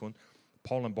quote this one.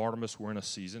 Paul and Barnabas were in a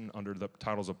season under the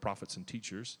titles of prophets and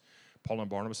teachers. Paul and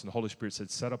Barnabas, and the Holy Spirit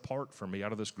said, set apart for me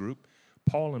out of this group.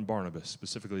 Paul and Barnabas,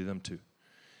 specifically them two.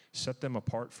 Set them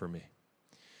apart for me.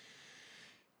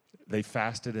 They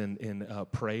fasted and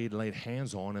prayed, laid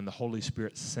hands on, and the Holy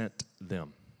Spirit sent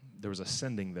them. There was a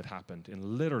sending that happened. And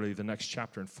literally the next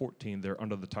chapter in 14, they're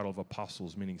under the title of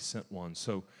apostles, meaning sent ones.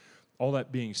 So all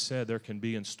that being said, there can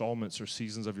be installments or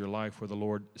seasons of your life where the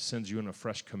Lord sends you in a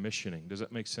fresh commissioning. Does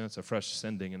that make sense? A fresh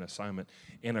sending and assignment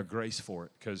and a grace for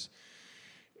it. Because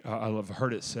I've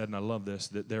heard it said, and I love this,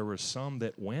 that there were some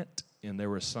that went and there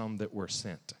were some that were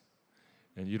sent.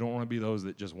 And you don't want to be those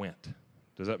that just went.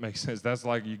 Does that make sense? That's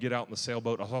like you get out in the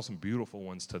sailboat. I saw some beautiful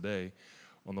ones today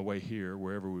on the way here,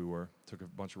 wherever we were. Took a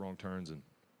bunch of wrong turns, and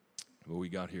but we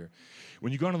got here.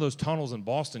 When you go into those tunnels in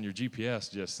Boston, your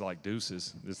GPS just like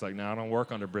deuces. It's like, I don't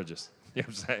work under bridges. You know what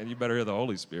I'm saying? You better hear the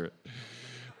Holy Spirit.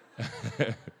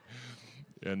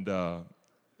 And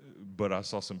but I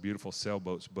saw some beautiful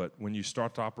sailboats. But when you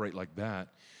start to operate like that,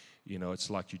 you know,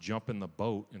 it's like you jump in the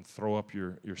boat and throw up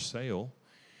your sail.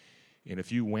 And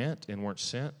if you went and weren't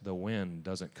sent, the wind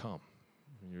doesn't come.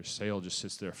 Your sail just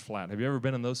sits there flat. Have you ever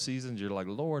been in those seasons? You're like,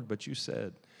 Lord, but you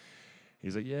said.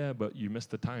 He's like, yeah, but you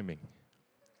missed the timing.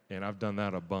 And I've done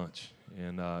that a bunch.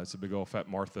 And it's a big old fat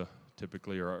Martha,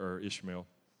 typically, or Ishmael.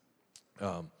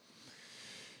 But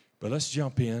let's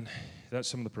jump in. That's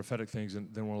some of the prophetic things,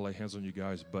 and then we'll lay hands on you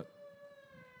guys. But,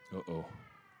 uh-oh.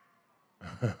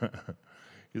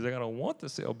 He's like, I don't want the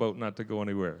sailboat not to go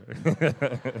anywhere.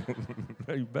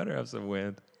 You better have some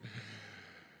wind.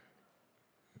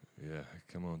 Yeah,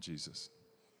 come on, Jesus.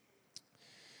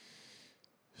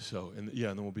 So, and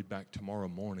then we'll be back tomorrow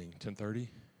morning, 10:30.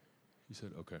 He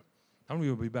said, okay. How many of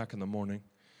you will be back in the morning?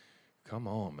 Come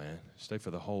on, man. Stay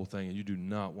for the whole thing, and you do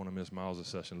not want to miss Miles'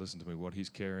 session. Listen to me. What he's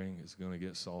carrying is going to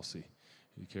get saucy.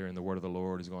 He's carrying the word of the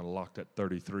Lord. He's going to lock that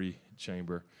 33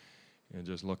 chamber, and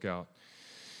just look out.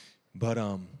 But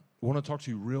I want to talk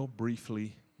to you real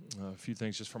briefly, a few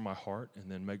things just from my heart,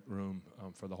 and then make room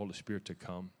for the Holy Spirit to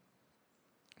come.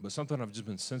 But something I've just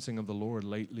been sensing of the Lord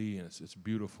lately, and it's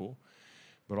beautiful,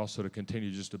 but also to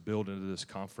continue just to build into this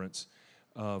conference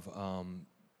of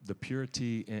the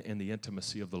purity and the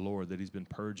intimacy of the Lord that he's been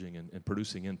purging and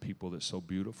producing in people that's so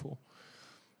beautiful.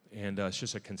 And it's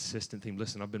just a consistent theme.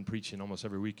 Listen, I've been preaching almost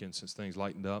every weekend since things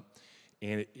lightened up.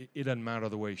 And it doesn't matter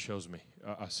the way he shows me.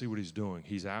 I see what he's doing.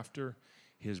 He's after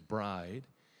his bride.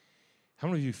 How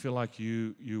many of you feel like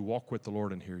you walk with the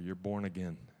Lord in here? You're born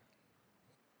again.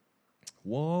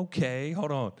 Well, okay,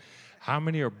 hold on. How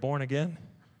many are born again?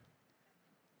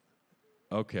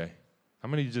 Okay. How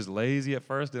many of you just lazy at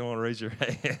first? Didn't want to raise your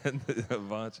hand a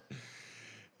bunch.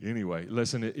 Anyway,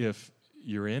 listen, if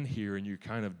you're in here and you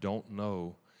kind of don't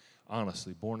know,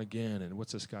 honestly, born again, and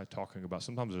what's this guy talking about?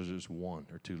 Sometimes there's just one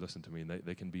or two, listen to me, and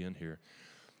they can be in here.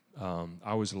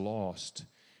 I was lost,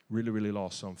 really, really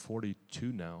lost. So I'm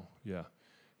 42 now, yeah.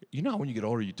 You know when you get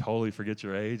older, you totally forget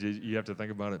your age. You have to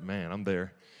think about it. Man, I'm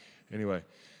there. Anyway,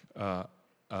 to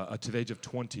the age of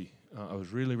 20, I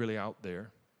was really, really out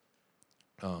there,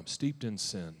 steeped in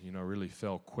sin. You know, really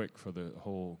fell quick for the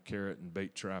whole carrot and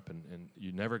bait trap, and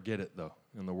you never get it, though,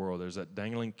 in the world. There's that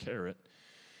dangling carrot.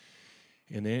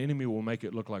 And the enemy will make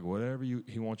it look like whatever you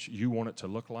want it to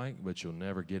look like, but you'll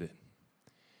never get it.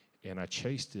 And I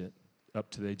chased it up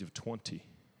to the age of 20.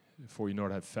 Before you know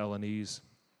it, I had felonies,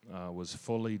 was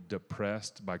fully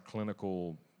depressed by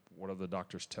clinical, whatever the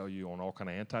doctors tell you, on all kind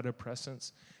of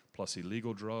antidepressants, plus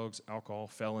illegal drugs, alcohol,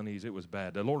 felonies. It was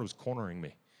bad. The Lord was cornering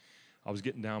me. I was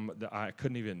getting down. I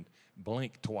couldn't even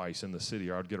blink twice in the city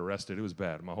or I'd get arrested. It was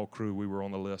bad. My whole crew, we were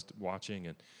on the list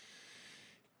watching.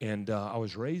 And I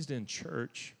was raised in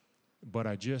church, but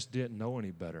I just didn't know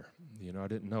any better. You know, I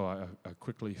didn't know. I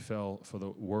quickly fell for the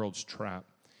world's trap.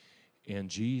 And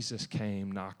Jesus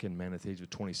came knocking, man, at the age of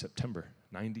 20, September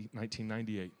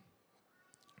 1998.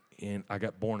 And I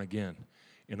got born again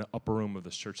in the upper room of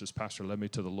this church. This pastor led me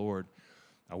to the Lord.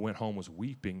 I went home, was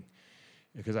weeping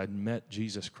because I'd met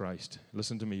Jesus Christ.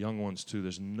 Listen to me, young ones, too.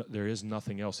 There is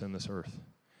nothing else in this earth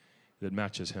that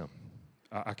matches him.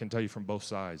 I can tell you from both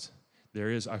sides.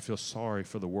 I feel sorry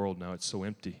for the world now. It's so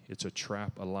empty. It's a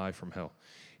trap, a lie from hell.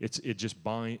 It just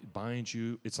binds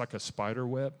you. It's like a spider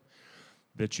web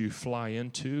that you fly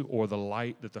into, or the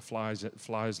light that the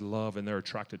flies love and they're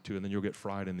attracted to, and then you'll get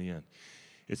fried in the end.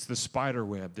 It's the spider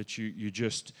web that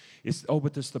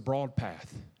but it's the broad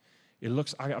path.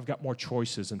 I've got more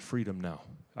choices and freedom now.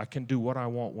 I can do what I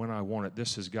want when I want it.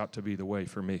 This has got to be the way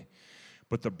for me.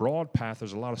 But the broad path,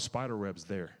 there's a lot of spider webs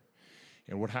there.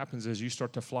 And what happens is you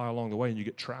start to fly along the way and you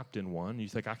get trapped in one. You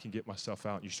think, I can get myself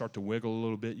out. You start to wiggle a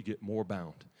little bit. You get more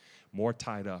bound, more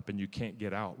tied up, and you can't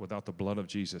get out without the blood of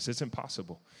Jesus. It's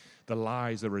impossible. The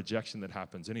lies, the rejection that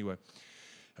happens. Anyway,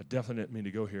 I definitely didn't mean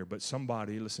to go here. But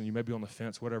somebody, listen, you may be on the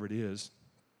fence, whatever it is.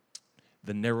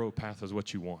 The narrow path is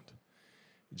what you want.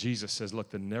 Jesus says, look,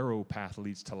 the narrow path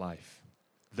leads to life.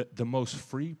 The most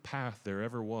free path there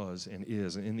ever was and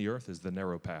is in the earth is the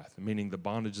narrow path, meaning the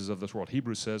bondages of this world.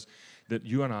 Hebrews says that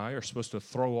you and I are supposed to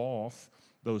throw off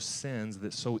those sins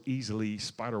that so easily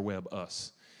spiderweb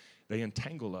us. They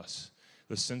entangle us,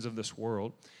 the sins of this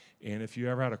world. And if you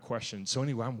ever had a question, so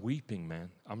anyway, I'm weeping, man.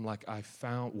 I'm like,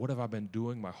 what have I been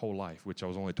doing my whole life, which I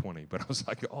was only 20, but I was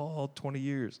like, 20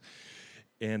 years.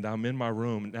 And I'm in my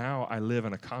room. Now I live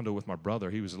in a condo with my brother.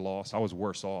 He was lost. I was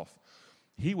worse off.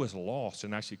 He was lost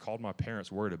and actually called my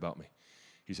parents, worried about me.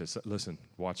 He said, listen,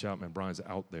 watch out, man. Brian's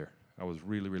out there. I was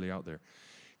really, really out there.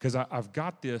 Because I've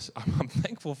got this. I'm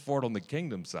thankful for it on the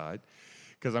kingdom side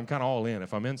because I'm kind of all in.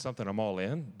 If I'm in something, I'm all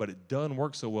in. But it doesn't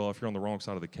work so well if you're on the wrong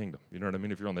side of the kingdom. You know what I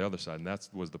mean? If you're on the other side. And that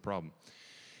was the problem.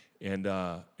 And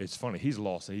it's funny. He's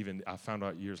lost. And I found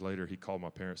out years later, he called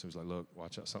my parents and was like, look,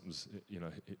 watch out. Something's,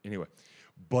 anyway.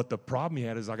 But the problem he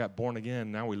had is I got born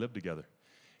again. Now we live together.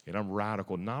 And I'm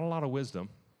radical. Not a lot of wisdom,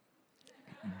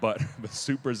 but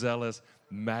super zealous,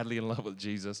 madly in love with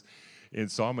Jesus.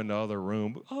 And so I'm in the other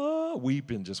room,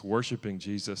 weeping, just worshiping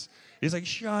Jesus. He's like,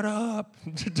 shut up.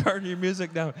 Turn your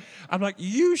music down. I'm like,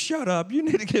 you shut up. You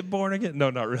need to get born again. No,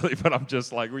 not really, but I'm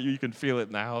just like, you can feel it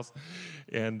in the house.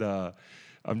 And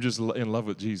I'm just in love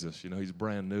with Jesus. He's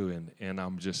brand new. And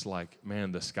I'm just like,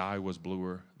 man, the sky was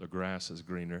bluer. The grass is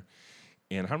greener.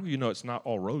 And how many of you know it's not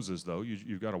all roses, though?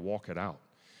 You've got to walk it out.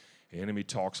 The enemy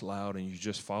talks loud, and you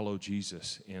just follow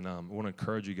Jesus. And I want to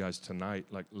encourage you guys tonight,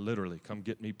 like literally, come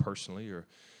get me personally or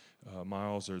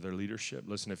Miles or their leadership.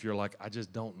 Listen, if you're like, I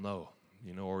just don't know,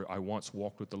 or I once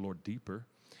walked with the Lord deeper,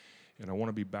 and I want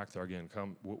to be back there again,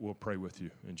 come, we'll pray with you.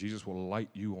 And Jesus will light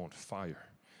you on fire.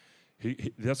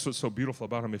 That's what's so beautiful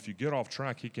about him. If you get off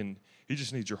track, he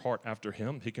just needs your heart after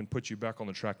him. He can put you back on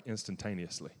the track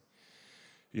instantaneously.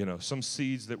 Some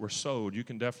seeds that were sowed, you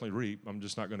can definitely reap. I'm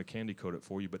just not going to candy coat it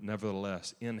for you, but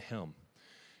nevertheless, in him,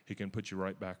 he can put you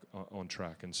right back on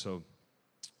track. And so,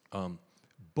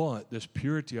 but this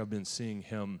purity I've been seeing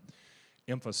him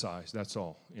emphasize, that's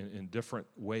all, in different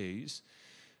ways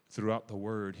throughout the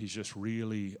word. He's just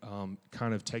really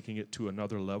kind of taking it to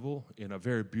another level in a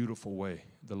very beautiful way,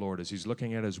 the Lord is. He's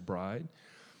looking at his bride.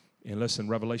 And listen,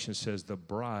 Revelation says the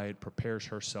bride prepares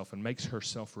herself and makes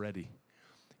herself ready.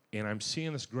 And I'm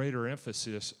seeing this greater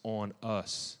emphasis on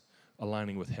us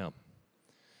aligning with him.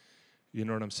 You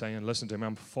know what I'm saying? Listen to me.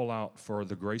 I'm full out for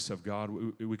the grace of God.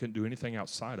 We couldn't do anything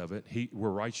outside of it.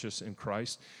 We're righteous in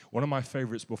Christ. One of my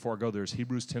favorites before I go there is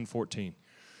Hebrews 10:14.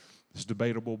 It's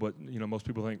debatable, but most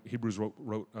people think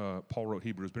Paul wrote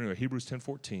Hebrews. But anyway, Hebrews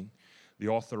 10:14, the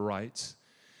author writes,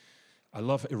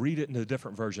 read it in the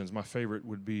different versions. My favorite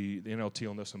would be the NLT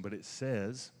on this one, but it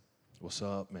says, what's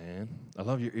up, man? I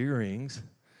love your earrings.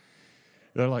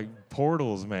 They're like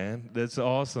portals, man. That's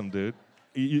awesome, dude.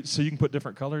 So you can put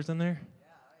different colors in there? Yeah.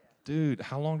 Dude,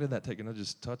 how long did that take? Can I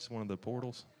just touch one of the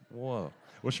portals? Whoa.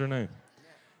 What's your name?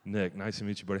 Nick. Nice to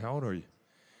meet you, buddy. How old are you?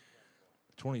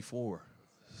 24.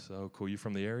 So cool. You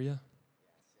from the area?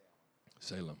 Yeah,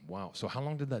 Salem. Wow. So how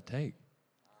long did that take?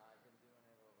 I've been doing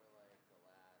it over the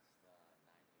last 9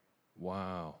 years.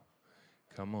 Wow.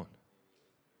 Come on.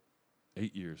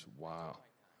 8 years. Wow.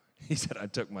 He said, I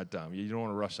took my time. You don't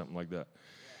want to rush something like that.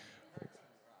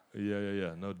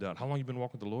 Yeah, no doubt. How long you been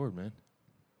walking with the Lord, man?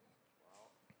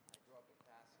 Well, I grew up a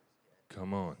pastor's kid.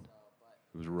 Come on. But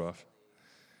It was rough.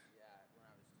 Yeah, when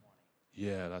I was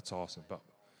 20. Yeah, that's awesome. But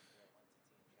The only kid that went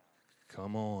to Teen Challenge.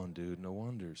 come on, dude. No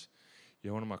wonders.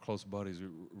 Yeah, one of my close buddies, we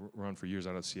run for years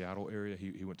out of the Seattle area.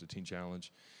 He went to Teen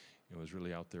Challenge. It was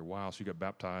really out there. Wow, so you got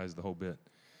baptized, the whole bit.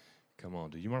 Come on,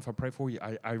 dude. You mind if I pray for you?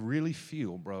 I really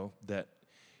feel, bro, that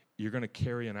you're going to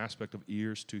carry an aspect of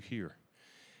ears to hear.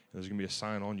 There's going to be a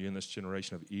sign on you in this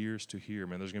generation of ears to hear.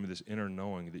 Man, there's going to be this inner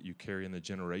knowing that you carry in the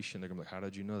generation. They're going to be like, how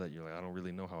did you know that? You're like, I don't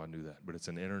really know how I knew that. But it's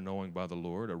an inner knowing by the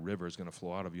Lord. A river is going to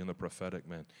flow out of you in the prophetic,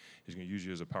 man. He's going to use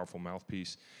you as a powerful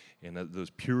mouthpiece. And those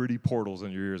purity portals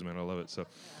in your ears, man, I love it. So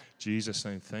Jesus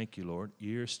saying, thank you, Lord.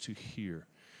 Ears to hear.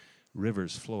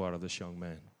 Rivers flow out of this young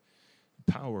man.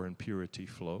 Power and purity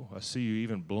flow. I see you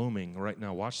even blooming right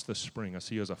now. Watch the spring. I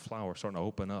see you as a flower starting to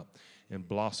open up and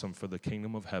blossom for the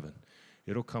kingdom of heaven.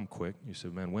 It'll come quick. You say,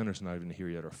 man, winter's not even here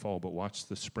yet, or fall. But watch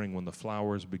the spring when the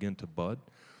flowers begin to bud.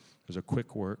 There's a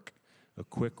quick work.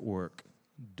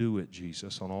 Do it,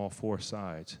 Jesus, on all four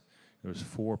sides. There's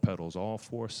 4 petals, all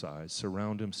 4 sides.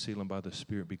 Surround him, seal him by the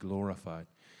Spirit. Be glorified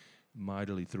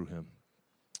mightily through him.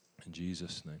 In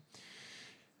Jesus' name.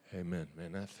 Amen.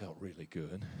 Man, that felt really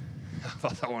good.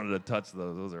 I wanted to touch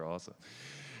those. Those are awesome.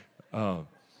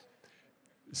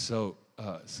 So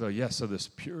this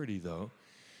purity, though,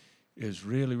 is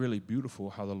really, really beautiful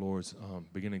how the Lord's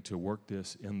beginning to work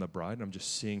this in the bride. I'm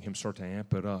just seeing him start to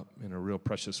amp it up in a real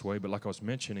precious way. But like I was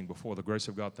mentioning before, the grace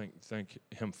of God, thank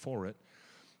him for it.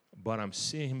 But I'm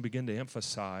seeing him begin to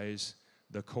emphasize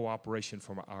the cooperation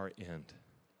from our end.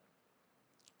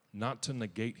 Not to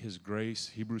negate his grace.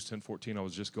 Hebrews 10:14, I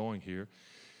was just going here,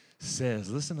 says,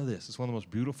 listen to this. It's one of the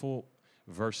most beautiful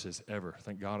verses ever.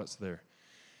 Thank God it's there.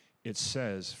 It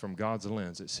says, from God's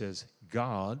lens, it says,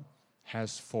 God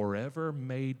has forever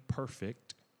made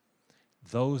perfect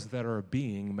those that are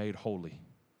being made holy.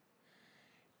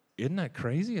 Isn't that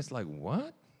crazy? It's like,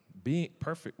 what? Being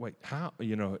perfect. Wait, how?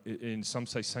 You know, and some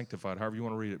say sanctified, however you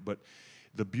want to read it. But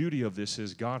the beauty of this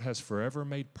is God has forever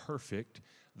made perfect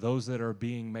those that are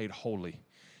being made holy.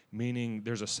 Meaning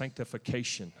there's a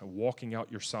sanctification, a walking out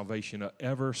your salvation, a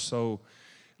ever so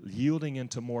yielding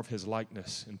into more of his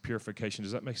likeness and purification.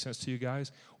 Does that make sense to you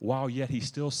guys? While yet he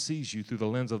still sees you through the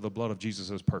lens of the blood of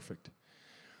Jesus as perfect.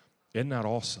 Isn't that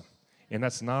awesome? And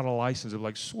that's not a license of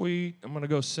like, sweet, I'm going to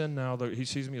go sin now. He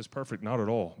sees me as perfect. Not at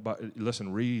all. But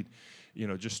listen, read,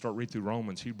 just read through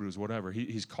Romans, Hebrews, whatever.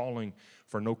 He's calling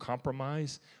for no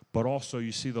compromise, but also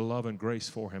you see the love and grace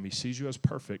for him. He sees you as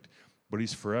perfect, but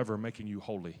he's forever making you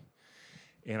holy.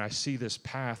 And I see this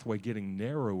pathway getting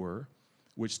narrower,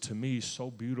 which to me is so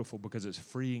beautiful because it's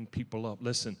freeing people up.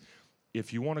 Listen,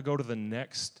 if you want to go to the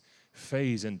next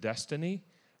phase in destiny,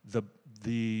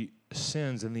 the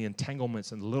sins and the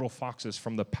entanglements and the little foxes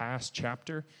from the past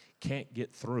chapter can't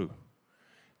get through.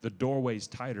 The doorway's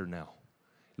tighter now.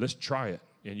 Let's try it,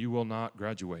 and you will not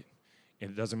graduate.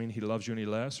 And it doesn't mean he loves you any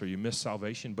less or you miss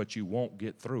salvation, but you won't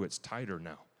get through. It's tighter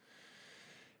now.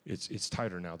 It's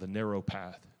tighter now, the narrow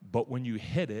path. But when you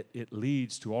hit it, it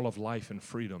leads to all of life and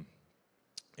freedom.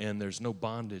 And there's no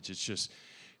bondage. It's just,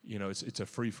 it's a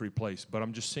free place. But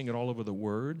I'm just seeing it all over the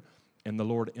Word, and the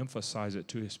Lord emphasized it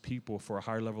to his people for a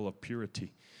higher level of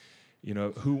purity.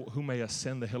 Who may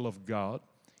ascend the hill of God?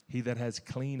 He that has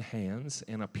clean hands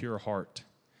and a pure heart.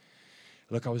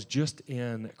 Look, I was just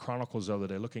in Chronicles the other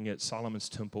day looking at Solomon's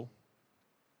temple,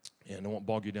 and I won't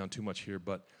bog you down too much here,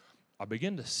 but I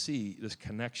begin to see this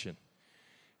connection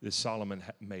that Solomon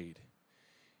made.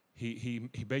 He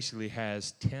basically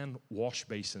has 10 wash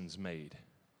basins made,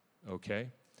 okay?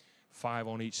 5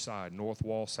 on each side, north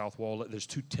wall, south wall. There's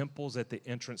 2 temples at the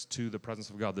entrance to the presence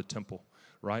of God, the temple,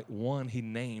 right? One he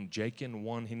named Jachin,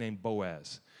 one he named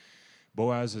Boaz.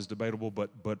 Boaz is debatable,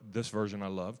 but this version I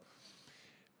love.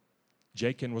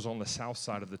 Jachin was on the south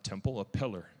side of the temple, a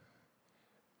pillar.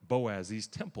 Boaz, these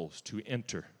temples to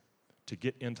enter, to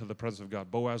get into the presence of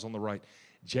God. Boaz on the right.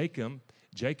 Jachin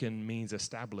means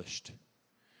established.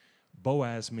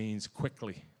 Boaz means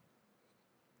quickly.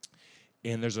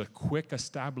 And there's a quick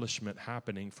establishment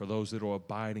happening for those that will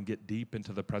abide and get deep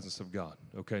into the presence of God.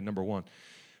 Okay, number one.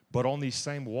 But on these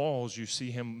same walls, you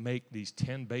see him make these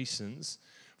 10 basins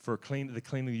for cleaning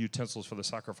the utensils for the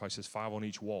sacrifices, 5 on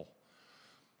each wall.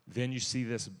 Then you see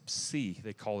this sea,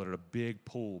 they call it a big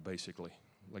pool, basically,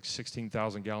 like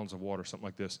 16,000 gallons of water, something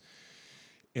like this,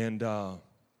 and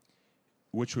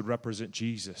which would represent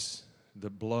Jesus,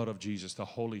 the blood of Jesus, the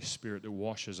Holy Spirit that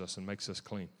washes us and makes us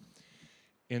clean.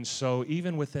 And so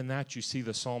even within that, you see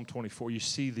the Psalm 24, you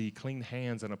see the clean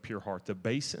hands and a pure heart. The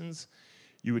basins,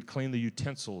 you would clean the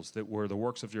utensils that were the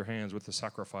works of your hands with the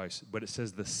sacrifice. But it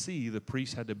says the sea, the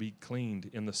priests had to be cleaned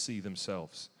in the sea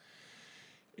themselves.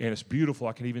 And it's beautiful.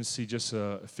 I can even see just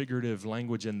a figurative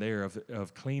language in there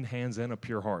of clean hands and a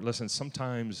pure heart. Listen,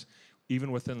 sometimes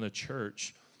even within the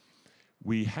church,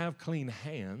 we have clean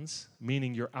hands,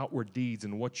 meaning your outward deeds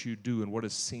and what you do and what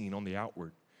is seen on the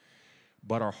outward.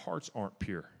 But our hearts aren't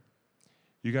pure.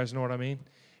 You guys know what I mean?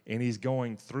 And he's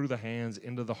going through the hands,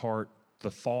 into the heart,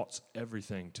 the thoughts,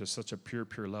 everything to such a pure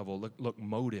level. Look,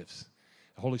 motives.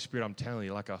 The Holy Spirit, I'm telling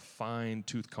you, like a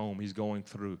fine-tooth comb, he's going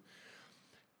through.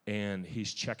 And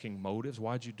he's checking motives.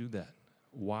 Why'd you do that?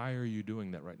 Why are you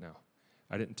doing that right now?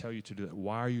 I didn't tell you to do that.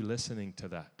 Why are you listening to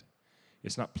that?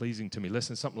 It's not pleasing to me.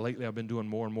 Listen, something lately I've been doing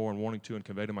more and more and wanting to and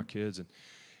convey to my kids,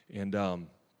 and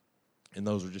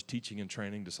those are just teaching and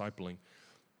training, discipling,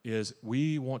 is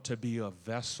we want to be a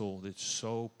vessel that's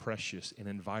so precious and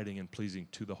inviting and pleasing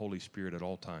to the Holy Spirit at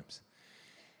all times.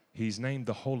 He's named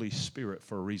the Holy Spirit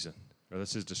for a reason. Or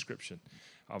that's his description.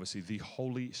 Obviously, the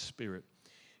Holy Spirit.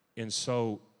 And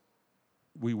so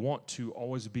we want to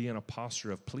always be in a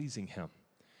posture of pleasing him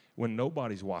when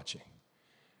nobody's watching.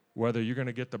 Whether you're going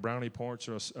to get the brownie points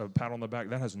or a pat on the back,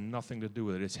 that has nothing to do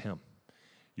with it. It's him.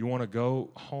 You want to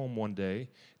go home one day,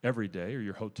 every day, or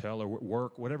your hotel or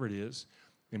work, whatever it is,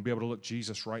 and be able to look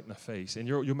Jesus right in the face. And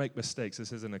you'll make mistakes.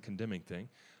 This isn't a condemning thing.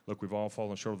 Look, we've all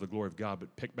fallen short of the glory of God,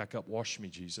 but pick back up, wash me,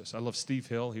 Jesus. I love Steve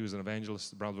Hill. He was an evangelist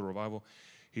at the Brownsville Revival.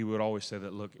 He would always say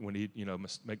that, look, when he'd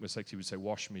make mistakes, he would say,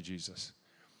 wash me, Jesus.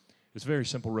 It's very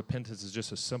simple. Repentance is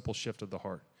just a simple shift of the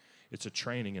heart. It's a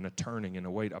training and a turning and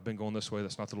a wait. I've been going this way.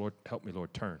 That's not the Lord. Help me,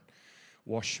 Lord. Turn.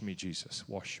 Wash me, Jesus.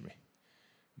 Wash me.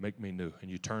 Make me new.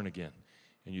 And you turn again.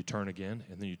 And you turn again.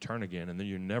 And then you turn again. And then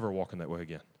you're never walking that way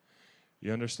again.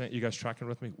 You understand? You guys tracking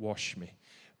with me? Wash me.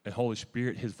 And Holy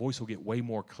Spirit, his voice will get way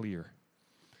more clear.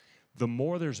 The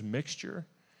more there's mixture,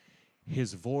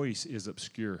 his voice is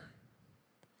obscure.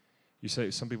 You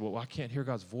say, some people, well, I can't hear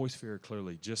God's voice very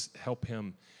clearly. Just help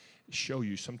him show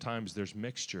you. Sometimes there's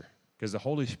mixture because the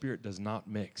Holy Spirit does not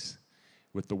mix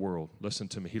with the world. Listen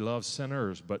to me. He loves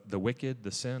sinners, but the wicked,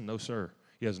 the sin, no, sir.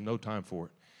 He has no time for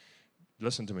it.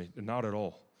 Listen to me. Not at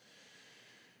all.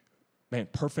 Man,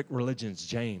 perfect religions,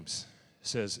 James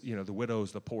says, the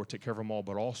widows, the poor, take care of them all,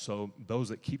 but also those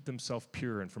that keep themselves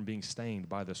pure and from being stained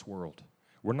by this world.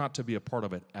 We're not to be a part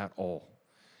of it at all.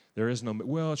 There is no,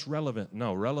 well, it's relevant.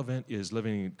 No, relevant is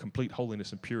living in complete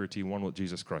holiness and purity, one with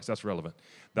Jesus Christ. That's relevant.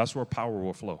 That's where power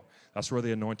will flow. That's where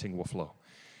the anointing will flow.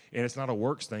 And it's not a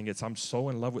works thing. It's I'm so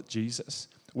in love with Jesus.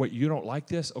 Wait, you don't like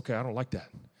this? Okay, I don't like that.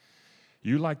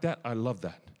 You like that? I love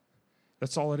that.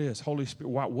 That's all it is. Holy Spirit,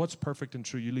 what's perfect and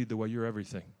true? You lead the way. You're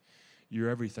everything. You're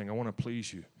everything. I want to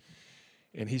please you.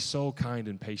 And he's so kind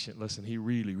and patient. Listen, he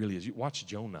really, really is. You watch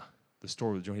Jonah, the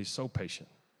story of Jonah. He's so patient.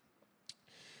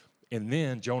 And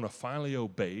then Jonah finally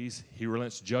obeys. He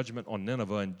relents judgment on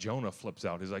Nineveh, and Jonah flips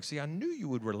out. He's like, see, I knew you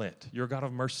would relent. You're a God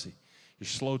of mercy. You're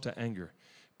slow to anger,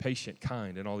 patient,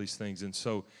 kind, and all these things. And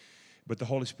so, but the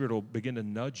Holy Spirit will begin to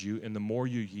nudge you, and the more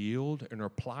you yield and are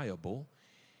pliable,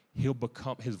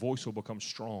 his voice will become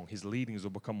strong. His leadings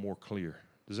will become more clear.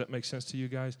 Does that make sense to you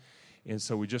guys? And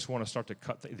so we just want to start to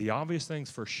cut the obvious things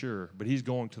for sure, but he's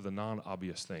going to the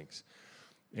non-obvious things.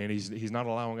 And he's not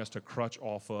allowing us to crutch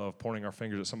off of pointing our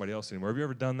fingers at somebody else anymore. Have you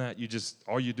ever done that?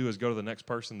 All you do is go to the next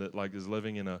person that is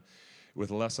living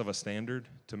with less of a standard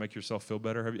to make yourself feel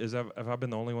better. Have I been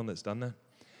the only one that's done that?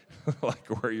 Like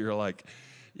where you're like,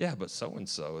 yeah, but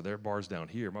so-and-so, their bar's down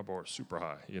here. My bar is super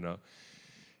high,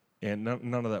 And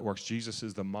none of that works. Jesus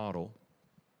is the model.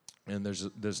 And there's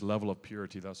this level of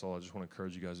purity. That's all. I just want to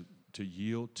encourage you guys to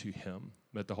yield to him.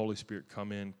 Let the Holy Spirit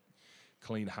come in,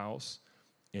 clean house.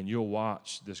 And you'll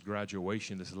watch this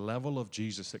graduation, this level of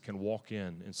Jesus that can walk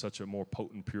in such a more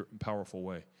potent, pure, powerful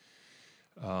way.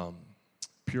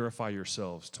 Purify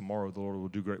yourselves. Tomorrow the Lord will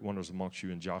do great wonders amongst you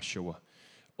in Joshua.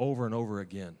 Over and over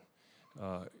again.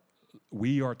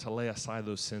 We are to lay aside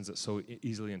those sins that so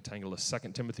easily entangle us.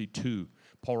 2 Timothy 2,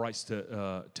 Paul writes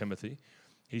to Timothy.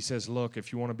 He says, look,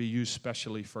 if you want to be used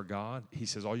specially for God, he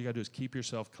says, all you got to do is keep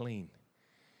yourself clean.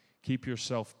 Keep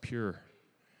yourself pure.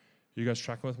 You guys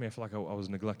tracking with me? I feel like I was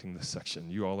neglecting this section.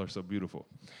 You all are so beautiful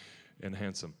and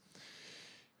handsome.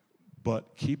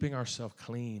 But keeping ourselves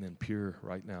clean and pure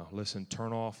right now. Listen,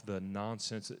 turn off the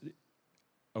nonsense.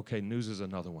 Okay, news is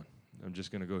another one. I'm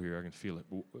just going to go here. I can feel it.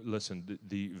 Listen,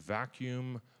 the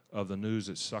vacuum of the news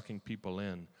that's sucking people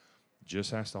in,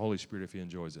 just ask the Holy Spirit if he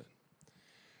enjoys it.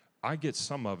 I get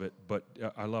some of it, but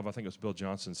I think it was Bill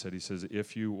Johnson said, he says,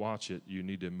 if you watch it, you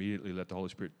need to immediately let the Holy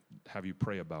Spirit have you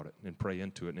pray about it and pray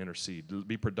into it and intercede.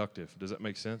 Be productive. Does that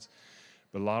make sense?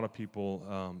 But a lot of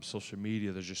people, social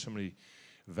media, there's just so many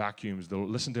vacuums.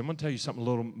 Listen to him. I'm going to tell you something a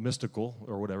little mystical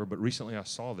or whatever, but recently I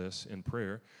saw this in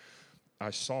prayer.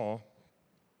 I saw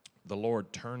the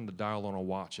Lord turned the dial on a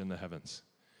watch in the heavens.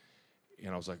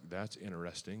 And I was like, that's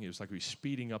interesting. It was like he was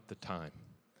speeding up the time,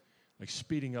 like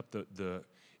speeding up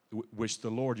which the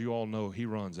Lord, you all know, he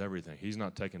runs everything. He's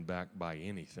not taken back by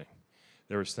anything.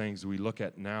 There was things we look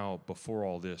at now before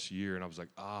all this year, and I was like,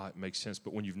 it makes sense.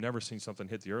 But when you've never seen something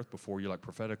hit the earth before, you're like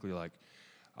prophetically like,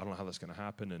 I don't know how that's going to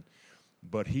happen.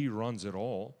 But he runs it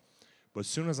all. But as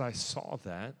soon as I saw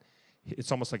that,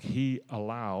 it's almost like he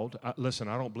allowed. Listen,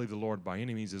 I don't believe the Lord by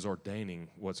any means is ordaining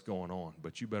what's going on,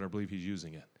 but you better believe he's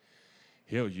using it.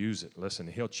 He'll use it. Listen,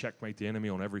 he'll checkmate the enemy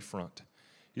on every front.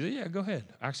 You say, yeah, go ahead.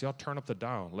 Actually, I'll turn up the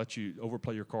dial, let you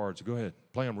overplay your cards. Go ahead.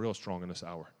 Play them real strong in this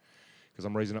hour because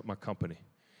I'm raising up my company.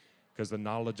 Because the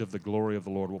knowledge of the glory of the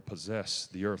Lord will possess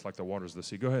the earth like the waters of the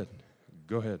sea. Go ahead.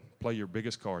 Go ahead. Play your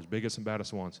biggest cards, biggest and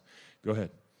baddest ones. Go ahead.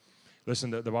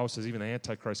 Listen, the Bible says even the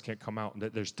Antichrist can't come out.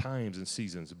 There's times and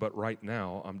seasons. But right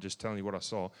now, I'm just telling you what I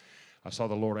saw. I saw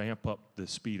the Lord amp up the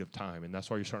speed of time. And that's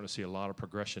why you're starting to see a lot of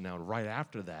progression now. Right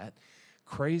after that,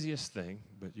 craziest thing,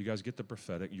 but you guys get the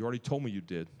prophetic. You already told me you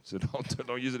did, so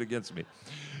don't use it against me.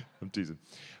 I'm teasing.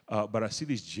 But I see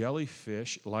these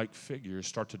jellyfish-like figures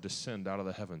start to descend out of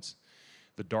the heavens,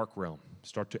 the dark realm,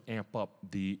 start to amp up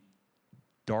the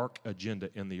dark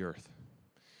agenda in the earth.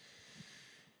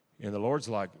 And the Lord's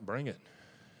like, bring it,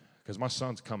 because my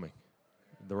son's coming.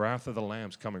 The wrath of the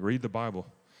Lamb's coming. Read the Bible.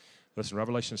 Listen,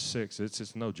 Revelation 6,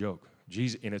 it's no joke.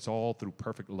 Jesus, and it's all through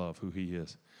perfect love, who he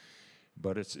is.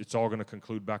 But it's all going to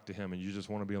conclude back to him, and you just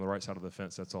want to be on the right side of the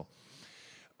fence, that's all.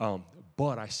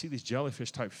 But I see these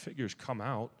jellyfish-type figures come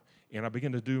out, and I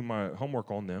begin to do my homework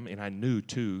on them, and I knew,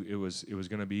 too, it was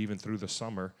going to be even through the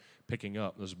summer picking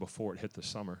up. This was before it hit the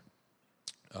summer.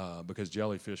 Because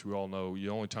jellyfish, we all know, the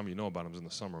only time you know about them is in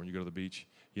the summer when you go to the beach.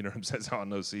 You know what I'm saying? That's how I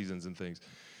know seasons and things.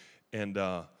 And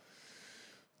I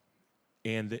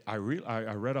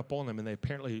read up on them, and they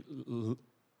apparently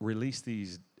release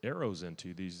these arrows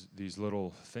into these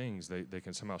little things they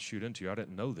can somehow shoot into you. I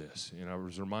didn't know this. I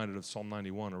was reminded of Psalm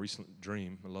 91, a recent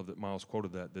dream. I love that Miles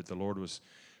quoted that the Lord was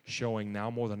showing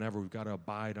now more than ever we've got to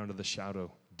abide under the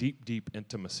shadow, deep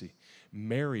intimacy,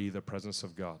 marry the presence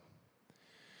of God.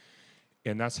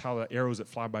 And that's how the arrows that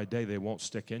fly by day, they won't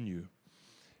stick in you.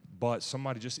 But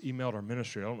somebody just emailed our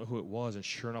ministry. I don't know who it was, and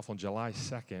sure enough, on July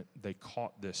 2nd, they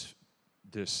caught this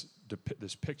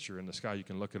picture in the sky. You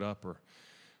can look it up, or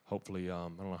hopefully, I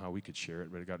don't know how we could share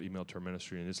it, but it got emailed to our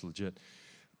ministry, and it's legit.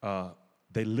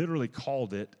 They literally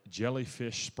called it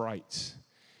jellyfish sprites.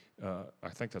 I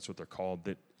think that's what they're called.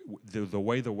 That the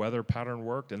way the weather pattern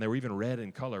worked, and they were even red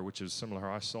in color, which is similar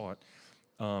how I saw it,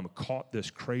 caught this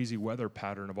crazy weather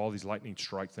pattern of all these lightning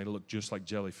strikes. They looked just like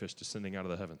jellyfish descending out of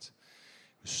the heavens.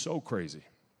 It was so crazy.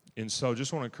 And so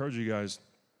just want to encourage you guys,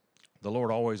 the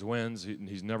Lord always wins.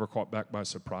 He's never caught back by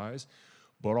surprise.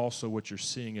 But also what you're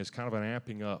seeing is kind of an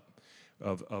amping up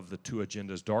of the two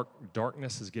agendas.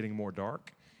 Darkness is getting more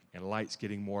dark, and light's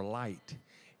getting more light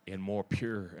and more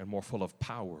pure and more full of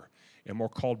power and more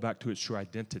called back to its true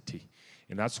identity.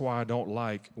 And that's why I don't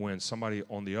like when somebody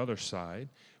on the other side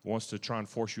wants to try and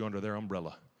force you under their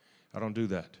umbrella. I don't do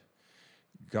that.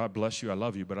 God bless you, I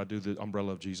love you, but I do the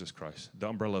umbrella of Jesus Christ, the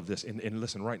umbrella of this. And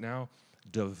listen, right now,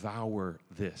 devour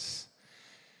this.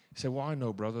 You say, well, I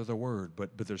know, brother, the word,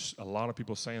 but there's a lot of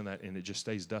people saying that, and it just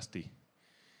stays dusty.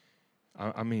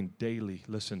 I mean, daily,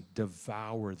 listen,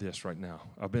 devour this right now.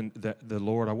 The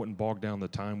Lord, I wouldn't bog down the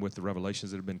time with the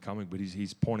revelations that have been coming, but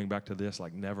he's pointing back to this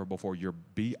like never before. Your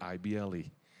Bible.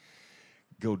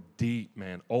 Go deep,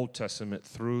 man. Old Testament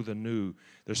through the New.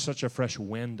 There's such a fresh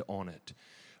wind on it.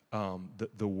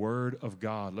 The Word of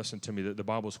God, listen to me, the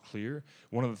Bible's clear.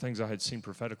 One of the things I had seen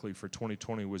prophetically for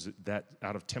 2020 was that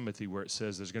out of Timothy where it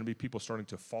says there's going to be people starting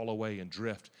to fall away and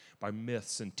drift by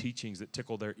myths and teachings that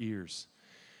tickle their ears.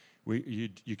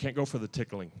 You can't go for the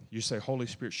tickling. You say, Holy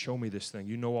Spirit, show me this thing.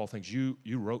 You know all things. You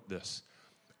wrote this.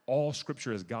 All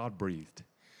Scripture is God-breathed.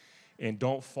 And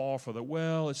don't fall for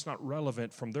it's not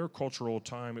relevant from their cultural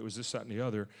time. It was this, that, and the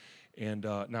other. And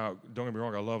now, don't get me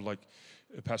wrong, I love, like,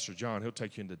 Pastor John, he'll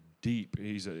take you into deep.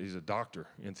 He's a doctor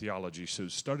in theology. So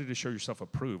study to show yourself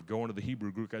approved. Go into the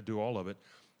Hebrew, Greek, I do all of it.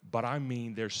 But I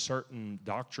mean, there's certain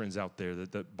doctrines out there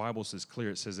that the Bible says clear.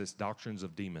 It says it's doctrines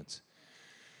of demons.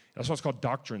 That's what's called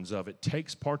doctrines of. It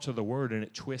takes parts of the word and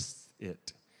it twists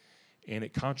it. And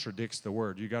it contradicts the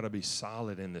word. You got to be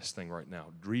solid in this thing right now.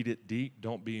 Read it deep.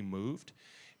 Don't be moved.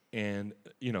 And,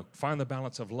 find the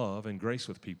balance of love and grace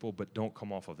with people, but don't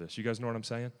come off of this. You guys know what I'm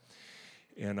saying?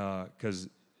 And because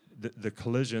the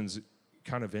collision's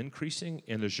kind of increasing,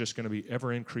 and there's just going to be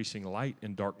ever-increasing light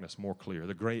and darkness more clear.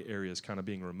 The gray area is kind of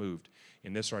being removed.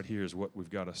 And this right here is what we've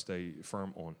got to stay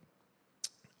firm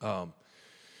on.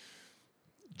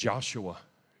 Joshua,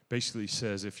 basically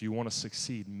says if you want to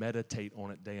succeed, meditate on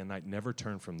it day and night. Never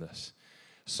turn from this.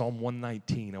 Psalm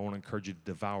 119, I want to encourage you to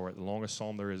devour it. The longest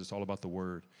psalm there is, it's all about the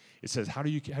word. It says, how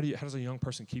does a young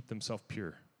person keep themselves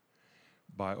pure?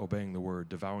 By obeying the word,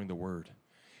 devouring the word.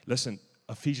 Listen,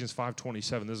 Ephesians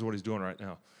 5:27, this is what he's doing right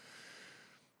now.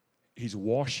 He's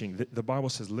washing. The Bible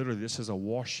says literally this is a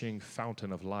washing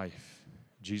fountain of life.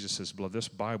 Jesus' blood. This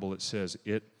Bible, it says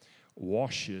it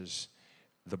washes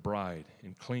the bride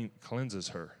and cleanses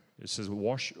her. It says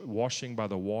washing by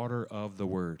the water of the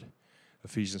word.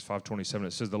 Ephesians 5:27.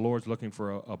 It says the Lord's looking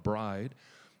for a bride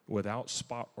without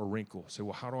spot or wrinkle. Say,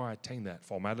 well, how do I attain that?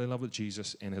 Fall madly in love with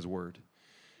Jesus and his word.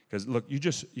 Because look, you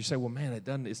say, well, man,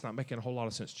 it's not making a whole lot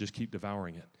of sense. Just keep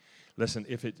devouring it. Listen,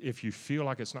 if you feel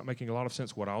like it's not making a lot of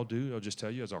sense, what I'll do, I'll just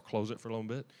tell you, as I'll close it for a little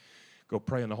bit, go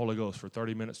pray in the Holy Ghost for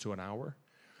 30 minutes to an hour.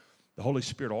 The Holy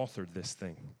Spirit authored this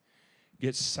thing.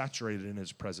 Get saturated in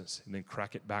his presence and then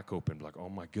crack it back open. Like, oh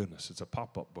my goodness, it's a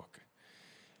pop-up book.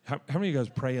 How many of you guys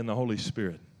pray in the Holy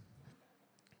Spirit?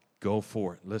 Go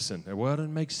for it. Listen, well, it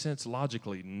doesn't make sense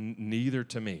logically, neither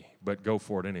to me, but go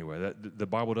for it anyway. The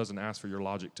Bible doesn't ask for your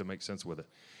logic to make sense with it.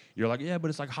 You're like, yeah, but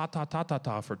it's like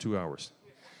ha-ta-ta-ta-ta for 2 hours.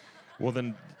 Well,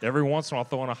 then every once in a while,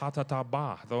 throw in a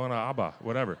ha-ta-ta-ba, throw in a abba,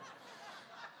 whatever.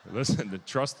 Listen, to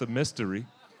trust the mystery.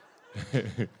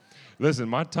 Listen,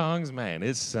 my tongues, man,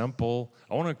 it's simple.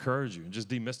 I want to encourage you and just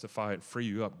demystify it, free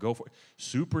you up. Go for it.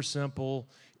 Super simple.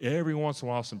 Every once in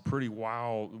a while, some pretty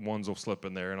wild ones will slip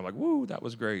in there, and I'm like, woo, that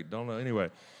was great. Don't know. Anyway,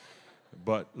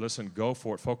 but listen, go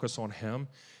for it. Focus on him.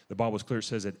 The Bible is clear. It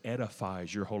says it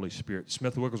edifies your Holy Spirit.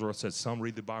 Smith Wigglesworth said some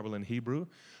read the Bible in Hebrew,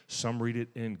 some read it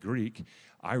in Greek.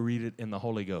 I read it in the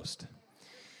Holy Ghost.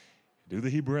 Do the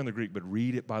Hebrew and the Greek, but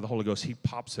read it by the Holy Ghost. He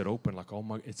pops it open like, oh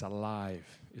my, it's alive.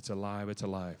 It's alive. It's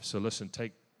alive. So listen,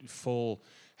 take full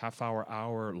half hour,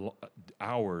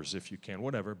 hours if you can,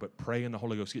 whatever, but pray in the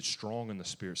Holy Ghost. Get strong in the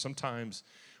Spirit. Sometimes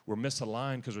we're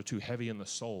misaligned because we're too heavy in the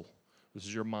soul. This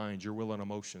is your mind, your will and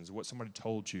emotions, what somebody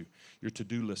told you, your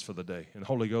to-do list for the day. And the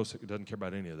Holy Ghost doesn't care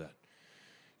about any of that.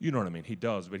 You know what I mean? He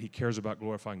does, but he cares about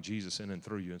glorifying Jesus in and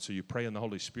through you. And so you pray in the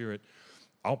Holy Spirit.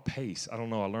 I'll pace. I don't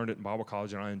know. I learned it in Bible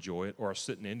college, and I enjoy it. Or I'll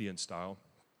sit in Indian style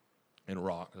and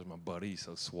rock. There's my buddy. He's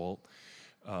so swole.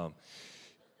 And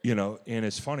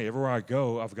it's funny. Everywhere I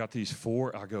go, I've got these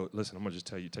four. I go, listen, I'm going to just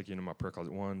tell you, take you into my prayer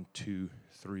closet. 1, 2,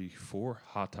 3, 4.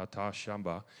 Ha-ta-ta,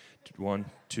 shamba. 1,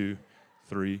 2,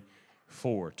 3,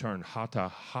 4. Turn.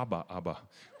 Ha-ta, haba, abba.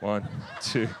 1,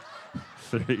 2,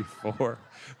 3, 4.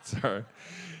 Turn.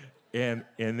 And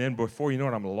then before you know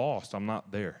it, I'm lost. I'm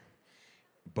not there.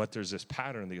 But there's this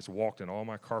pattern that gets walked in all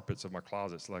my carpets of my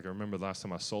closets. Like I remember the last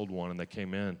time I sold one and they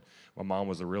came in. My mom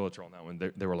was a realtor on that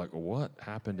one. They were like, what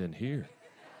happened in here?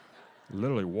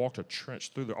 Literally walked a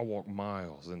trench through there. I walked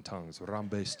miles in tongues.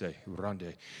 Rambeste,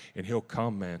 rande. And he'll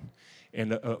come, man.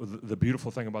 And the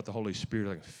beautiful thing about the Holy Spirit,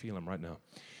 I can feel him right now.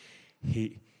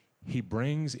 He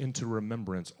brings into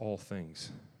remembrance all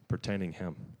things pertaining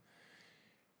him.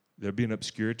 There'd be an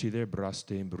obscurity there. Braste,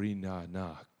 brina,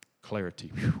 na.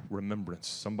 Clarity, remembrance.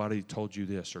 Somebody told you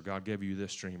this, or God gave you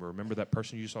this dream, or remember that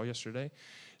person you saw yesterday?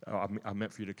 I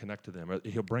meant for you to connect to them.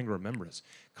 He'll bring remembrance,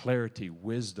 clarity,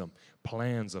 wisdom,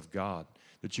 plans of God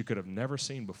that you could have never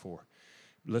seen before.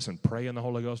 Listen, pray in the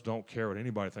Holy Ghost. Don't care what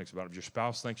anybody thinks about it. If your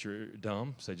spouse thinks you're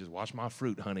dumb, say, just watch my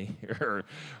fruit, honey, or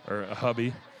a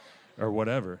hubby, or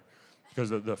whatever, because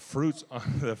the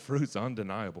fruit's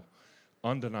undeniable.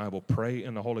 Undeniable. Pray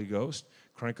in the Holy Ghost.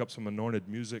 Crank up some anointed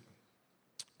music.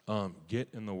 Get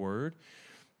in the Word,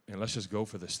 and let's just go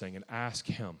for this thing and ask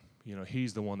him. You know,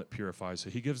 he's the one that purifies. So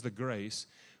he gives the grace,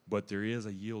 but there is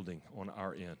a yielding on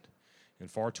our end.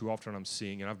 And far too often I'm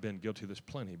seeing, and I've been guilty of this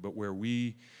plenty, but where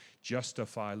we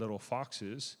justify little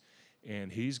foxes,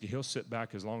 and he'll sit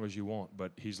back as long as you want,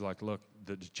 but he's like, look,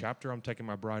 the chapter I'm taking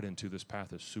my bride into, this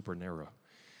path is super narrow.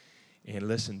 And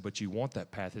listen, but you want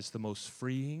that path. It's the most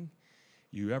freeing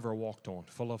you ever walked on,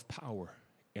 full of power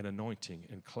and anointing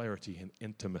and clarity and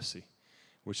intimacy,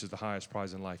 which is the highest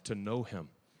prize in life. To know him,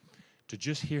 to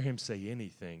just hear him say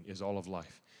anything is all of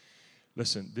life.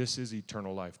 Listen, this is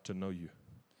eternal life, to know you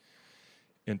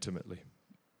intimately.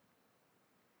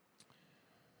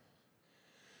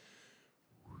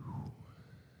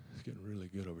 It's getting really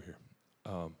good over here.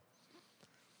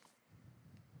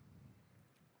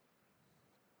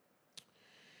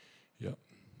 Yep.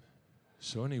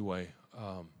 So anyway,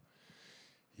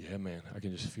 yeah, man, I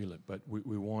can just feel it. But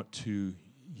we want to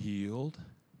yield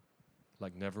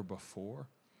like never before.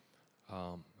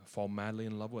 Fall madly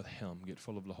in love with him. Get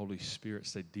full of the Holy Spirit.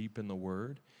 Stay deep in the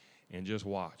Word. And just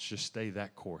watch. Just stay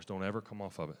that course. Don't ever come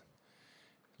off of it.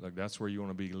 Like that's where you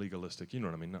want to be legalistic. You know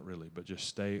what I mean? Not really, but just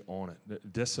stay on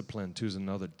it. Discipline, too, is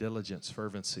another. Diligence,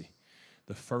 fervency.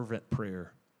 The fervent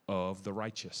prayer of the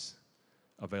righteous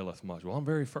availeth much. Well, I'm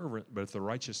very fervent, but if the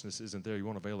righteousness isn't there, you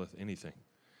won't availeth anything.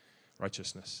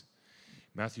 Righteousness.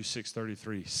 Matthew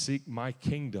 6:33, seek my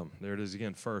kingdom, there it is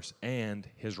again, first, and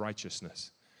his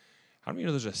righteousness. How many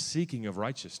know there's a seeking of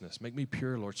righteousness? Make me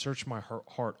pure, Lord. Search my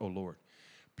heart, O Lord.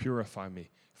 Purify me.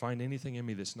 Find anything in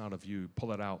me that's not of you.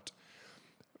 Pull it out.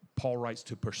 Paul writes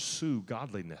to pursue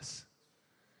godliness.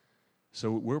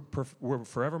 So we're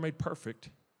forever made perfect,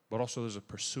 but also there's a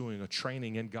pursuing, a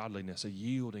training in godliness, a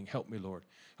yielding. Help me, Lord.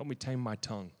 Help me tame my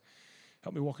tongue.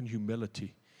 Help me walk in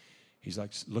humility. He's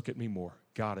like, look at me more.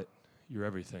 Got it. You're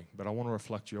everything. But I want to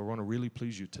reflect you. I want to really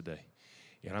please you today.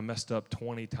 And I messed up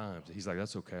 20 times. He's like,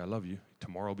 that's okay. I love you.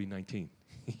 Tomorrow will be 19.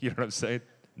 You know what I'm saying?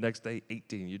 Next day,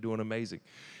 18. You're doing amazing.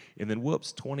 And then,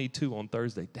 whoops, 22 on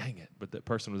Thursday. Dang it. But that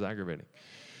person was aggravating.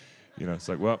 You know, it's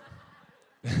like, well,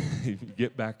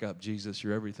 get back up. Jesus,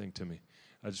 you're everything to me.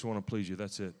 I just want to please you.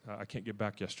 That's it. I can't get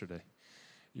back yesterday.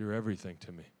 You're everything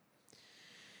to me.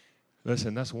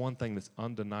 Listen, that's one thing that's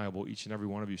undeniable. Each and every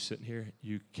one of you sitting here,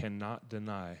 you cannot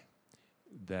deny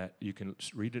that. You can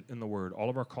read it in the Word. All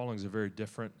of our callings are very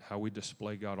different, how we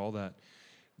display God, all that.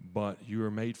 But you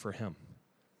are made for Him,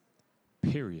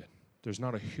 period. There's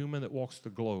not a human that walks the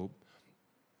globe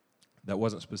that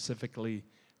wasn't specifically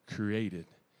created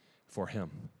for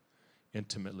Him,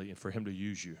 intimately, and for Him to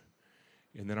use you.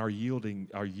 And then our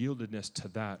yieldedness to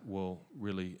that will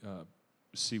really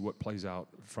see what plays out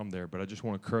from there. But I just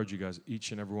want to encourage you guys,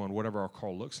 each and every one, whatever our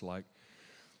call looks like,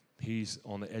 He's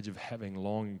on the edge of heaven,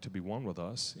 longing to be one with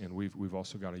us, and we've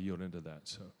also got to yield into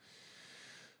that.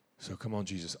 So come on,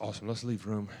 Jesus. Awesome. Let's leave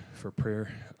room for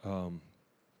prayer.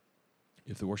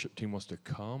 If the worship team wants to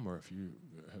come, or if you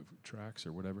have tracks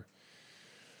or whatever.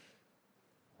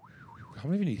 How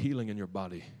many of you need healing in your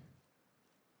body?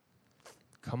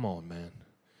 Come on, man.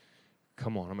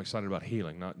 Come on. I'm excited about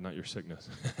healing, not your sickness.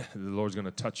 The Lord's going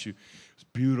to touch you. It's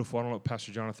beautiful. I don't know,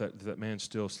 Pastor Jonathan, that man's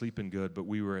still sleeping good, but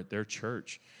we were at their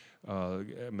church,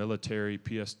 military,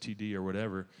 PSTD or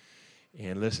whatever.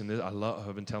 And listen,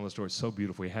 I've been telling the story. It's so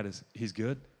beautiful. He's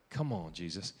good? Come on,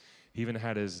 Jesus. He even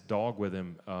had his dog with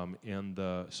him in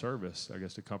the service, I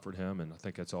guess, to comfort him, and I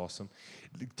think that's awesome.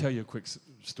 Tell you a quick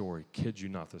story. Kid you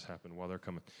not, this happened while they're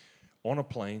coming. On a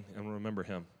plane, and I remember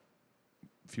him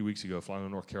a few weeks ago, flying to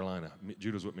North Carolina.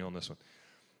 Judah's with me on this one.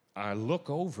 I look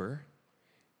over.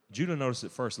 Judah noticed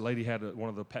at first the lady had one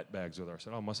of the pet bags with her. I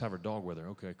said, oh, must have her dog with her.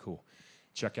 Okay, cool.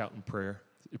 Check out in prayer.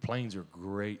 Planes are a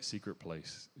great secret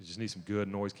place. You just need some good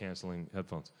noise-canceling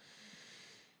headphones.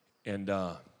 And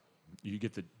you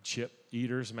get the chip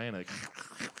eaters, man, like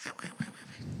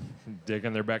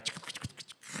digging their back,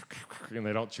 and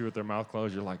they don't chew with their mouth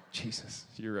closed. You're like, Jesus,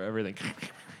 you're everything.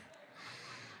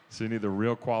 So you need the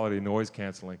real quality noise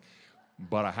canceling.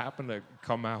 But I happened to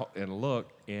come out and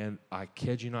look, and I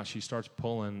kid you not, she starts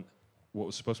pulling what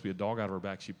was supposed to be a dog out of her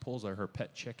back. She pulls her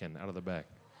pet chicken out of the bag.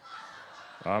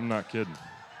 I'm not kidding.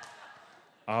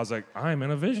 I was like, I'm in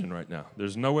a vision right now.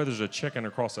 There's no way there's a chicken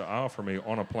across the aisle for me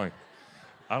on a plane.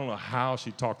 I don't know how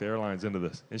she talked the airlines into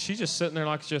this. And she's just sitting there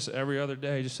like just every other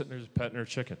day, just sitting there just petting her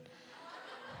chicken.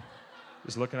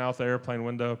 Just looking out the airplane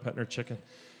window, petting her chicken.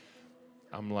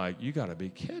 I'm like, you got to be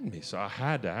kidding me. So I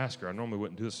had to ask her. I normally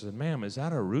wouldn't do this. I said, ma'am, is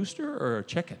that a rooster or a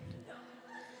chicken?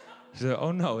 She said,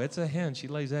 oh, no, it's a hen. She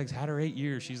lays eggs. Had her 8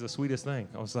 years. She's the sweetest thing.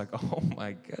 I was like, oh,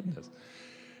 my goodness.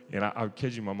 And I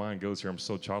kid you, my mind goes here. I'm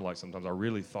so childlike sometimes. I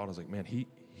really thought, I was like, man,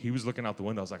 he was looking out the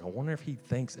window. I was like, I wonder if he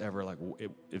thinks ever, like,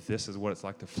 if this is what it's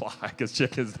like to fly, because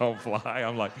chickens don't fly.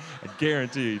 I'm like, I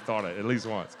guarantee you he thought it at least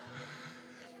once.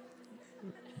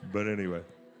 But anyway,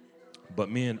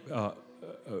 me and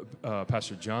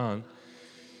Pastor John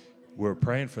were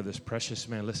praying for this precious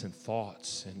man. Listen,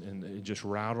 thoughts, and it just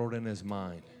rattled in his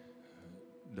mind.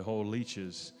 The whole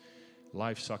leech's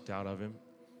life sucked out of him.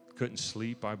 Couldn't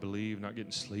sleep, I believe, not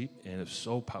getting sleep. And it's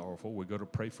so powerful. We go to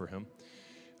pray for him.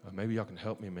 Maybe y'all can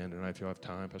help me, man, tonight if you have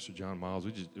time. Pastor John Miles,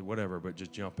 we just, whatever, but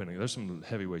just jump in. There's some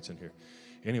heavyweights in here.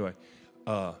 Anyway,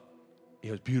 it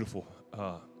was beautiful.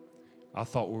 I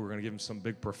thought we were going to give him some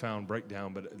big, profound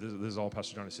breakdown, but this is all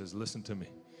Pastor John says. Listen to me.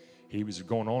 He was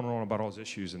going on and on about all his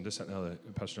issues, and this and another.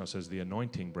 Pastor John says, the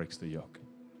anointing breaks the yoke.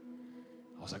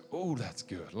 I was like, oh, that's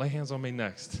good. Lay hands on me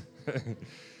next.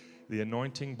 The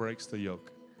anointing breaks the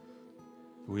yoke.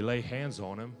 We lay hands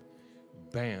on him.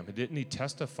 Bam. Didn't he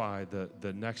testify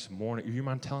the next morning? You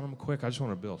mind telling him quick? I just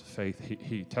want to build faith.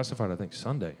 He testified, I think,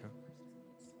 Sunday. Huh?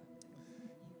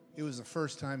 It was the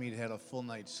first time he'd had a full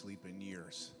night's sleep in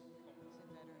years.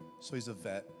 So he's a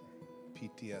vet,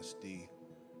 PTSD.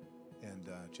 and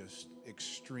just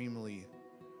extremely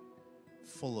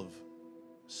full of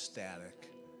static,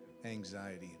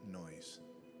 anxiety, noise.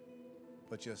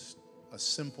 But just a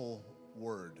simple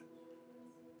word,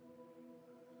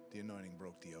 the anointing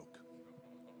broke the yoke.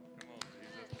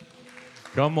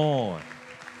 Come on.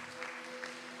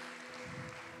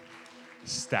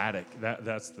 Static.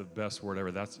 That's the best word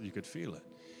ever. You could feel it.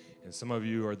 And some of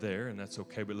you are there, and that's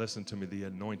okay, but listen to me. The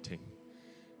anointing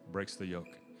breaks the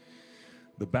yoke.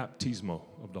 The baptismo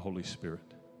of the Holy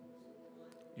Spirit.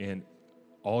 And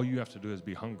all you have to do is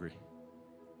be hungry.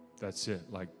 That's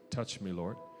it. Like, touch me,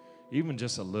 Lord. Even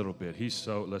just a little bit.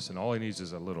 Listen, all he needs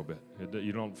is a little bit.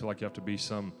 You don't feel like you have to be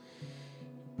some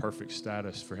perfect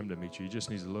status for him to meet you. He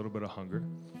just needs a little bit of hunger.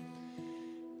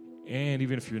 And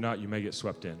even if you're not, you may get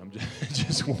swept in. I'm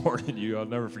just warning you. I'll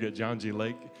never forget John G.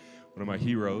 Lake, one of my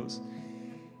heroes.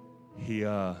 He,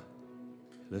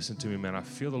 listen to me, man. I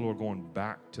feel the Lord going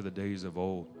back to the days of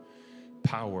old.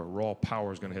 Power, raw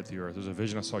power is going to hit the earth. There's a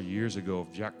vision I saw years ago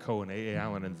of Jack Coe and A.A.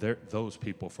 Allen and those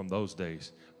people from those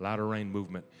days. Latter rain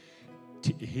movement.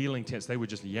 Healing tents. They would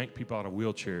just yank people out of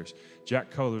wheelchairs.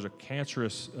 Jack Coe, there's a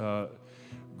cancerous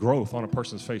growth on a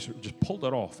person's face. Just pulled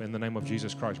it off in the name of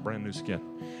Jesus Christ. Brand new skin.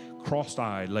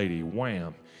 Crossed-eyed lady,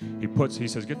 wham. He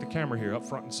says, get the camera here up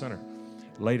front and center.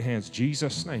 Laid hands,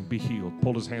 Jesus' name, be healed.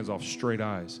 Pulled his hands off, straight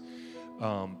eyes.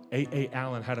 A.A.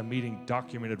 Allen had a meeting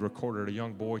documented, recorded. A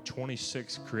young boy,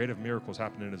 26 creative miracles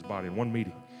happened in his body in one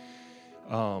meeting.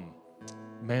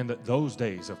 Man, those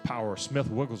days of power, Smith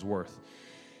Wigglesworth.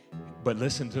 But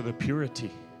listen to the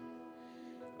purity.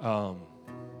 I'm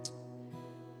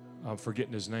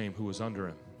forgetting his name, who was under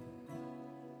him.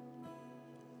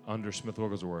 Under Smith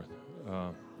Wigglesworth.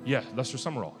 Lester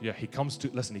Summerall. Yeah, he comes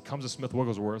to Smith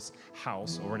Wigglesworth's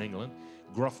house over in England.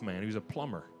 Gruff man, he was a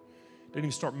plumber. Didn't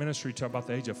even start ministry till about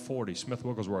the age of 40. Smith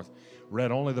Wigglesworth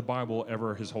read only the Bible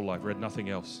ever his whole life, read nothing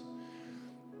else.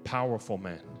 Powerful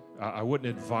man. I wouldn't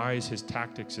advise his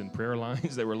tactics in prayer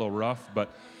lines. They were a little rough,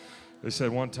 but they said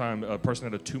one time a person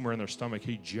had a tumor in their stomach.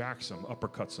 He jacks them,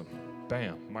 uppercuts them.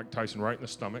 Bam, Mike Tyson right in the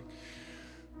stomach.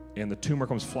 And the tumor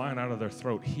comes flying out of their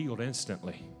throat, healed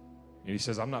instantly. And he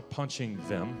says, I'm not punching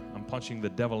them. I'm punching the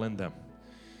devil in them.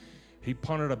 He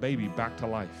punted a baby back to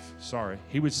life. Sorry.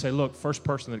 He would say, look, first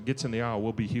person that gets in the aisle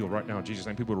will be healed right now in Jesus'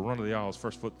 name. People would run to the aisles,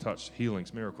 first foot touch,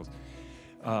 healings, miracles.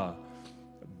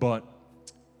 But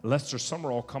Lester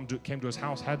Summerall came to his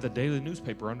house, had the daily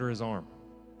newspaper under his arm.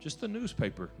 Just the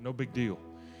newspaper, no big deal.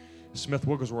 Smith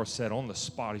Wigglesworth said on the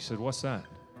spot, he said, what's that?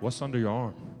 What's under your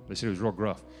arm? They said it was real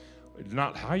gruff.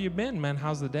 Not, how you been, man?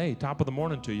 How's the day? Top of the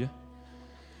morning to you.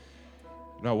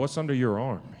 No, what's under your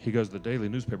arm? He goes, the daily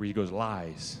newspaper. He goes,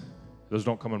 lies. Those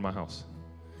don't come in my house.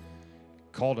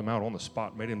 Called him out on the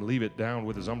spot, made him leave it down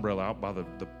with his umbrella out by the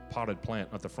potted plant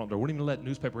at the front door. Wouldn't even let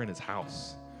newspaper in his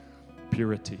house.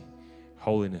 Purity,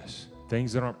 holiness,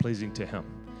 things that aren't pleasing to him.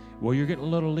 Well, you're getting a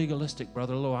little legalistic,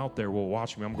 brother, a little out there. Well,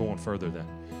 watch me. I'm going further then.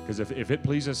 Because if it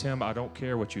pleases him, I don't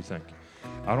care what you think.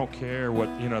 I don't care what,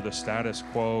 the status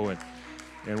quo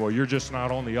and well, you're just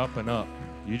not on the up and up.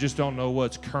 You just don't know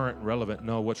what's current relevant.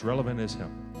 No, what's relevant is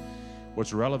him.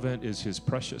 What's relevant is his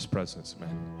precious presence,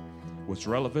 man. What's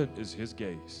relevant is his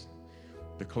gaze.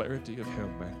 The clarity of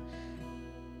him, man.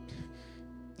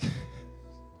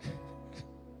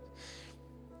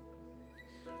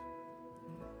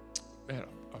 Man,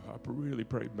 I really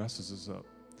pray it messes us up.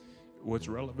 What's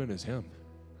relevant is him.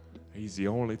 He's the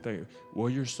only thing. Well,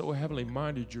 you're so heavenly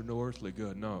minded, you're no earthly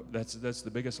good. No, that's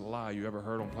the biggest lie you ever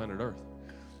heard on planet Earth.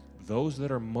 Those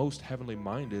that are most heavenly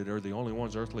minded are the only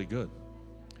ones earthly good.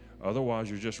 Otherwise,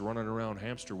 you're just running around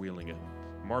hamster wheeling it.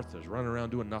 Martha's running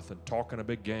around doing nothing, talking a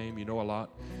big game, you know a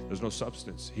lot. There's no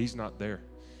substance. He's not there.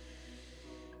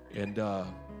 And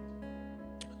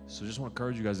so just want to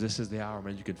encourage you guys, this is the hour,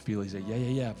 man. You can feel, he said,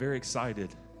 yeah, very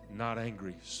excited, not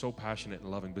angry, so passionate and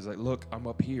loving. But he's like, look, I'm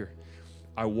up here.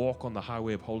 I walk on the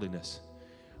highway of holiness.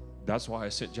 That's why I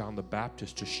sent John the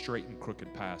Baptist to straighten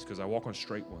crooked paths, because I walk on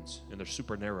straight ones, and they're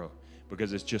super narrow,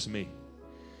 because it's just me.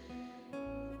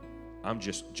 I'm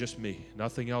just me.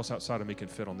 Nothing else outside of me can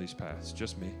fit on these paths,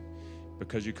 just me.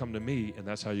 Because you come to me, and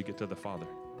that's how you get to the Father.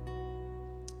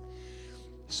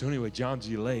 So anyway, John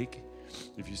G. Lake,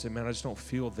 if you say, man, I just don't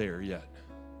feel there yet,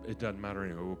 it doesn't matter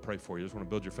anyway. We'll pray for you. I just want to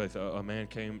build your faith. A man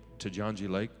came to John G.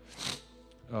 Lake.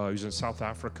 He was in South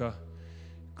Africa.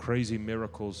 Crazy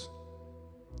miracles.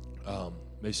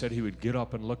 They said he would get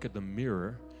up and look at the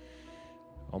mirror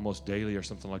almost daily or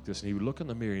something like this, and he would look in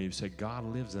the mirror and he would say, God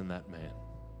lives in that man.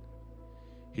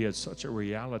 He had such a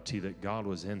reality that God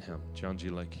was in him, John G.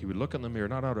 Lake. He would look in the mirror,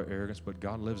 not out of arrogance, but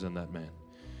God lives in that man,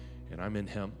 and I'm in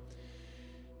him.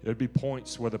 There'd be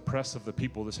points where the press of the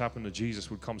people, this happened to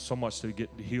Jesus, would come so much to get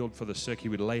healed for the sick, he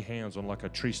would lay hands on like a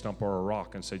tree stump or a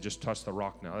rock and say, just touch the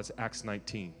rock now. That's Acts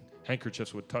 19.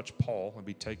 Handkerchiefs would touch Paul and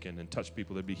be taken and touch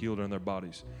people. They'd be healed in their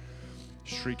bodies.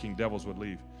 Shrieking devils would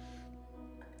leave.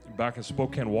 Back in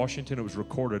Spokane, Washington, it was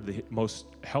recorded the most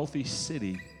healthy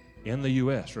city in the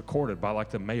U.S., recorded by like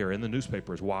the mayor in the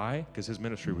newspapers. Why? Because his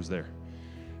ministry was there.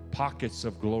 Pockets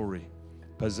of glory.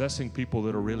 Possessing people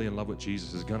that are really in love with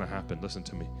Jesus is going to happen. Listen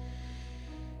to me.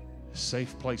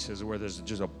 Safe places where there's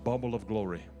just a bubble of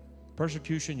glory.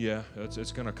 Persecution, yeah,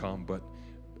 it's going to come. But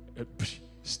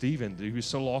Stephen, he was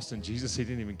so lost in Jesus, he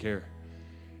didn't even care.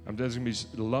 There's going to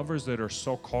be lovers that are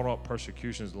so caught up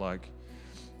persecutions like,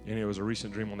 and it was a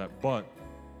recent dream on that. But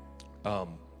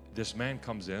this man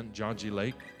comes in, John G.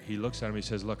 Lake. He looks at him. He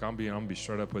says, look, I'm going to be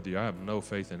straight up with you. I have no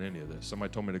faith in any of this.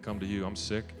 Somebody told me to come to you. I'm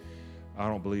sick. I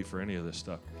don't believe for any of this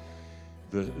stuff.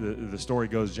 The story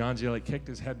goes, John G. Lake kicked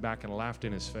his head back and laughed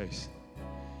in his face.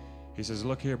 He says,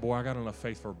 look here, boy, I got enough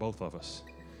faith for both of us.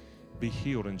 Be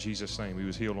healed in Jesus' name. He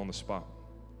was healed on the spot.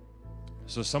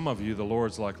 So some of you, the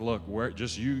Lord's like, look,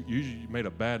 you made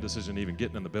a bad decision even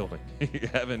getting in the building.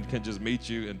 Heaven can just meet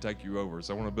you and take you over.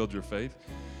 So I want to build your faith,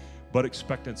 but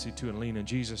expectancy too, and lean in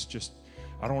Jesus.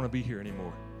 I don't want to be here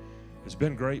anymore. It's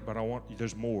been great, but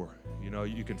there's more. You know,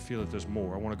 you can feel it, there's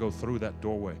more. I want to go through that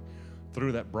doorway,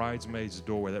 through that bridesmaid's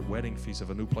doorway, that wedding feast of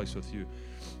a new place with you,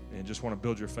 and just want to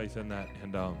build your faith in that.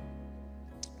 And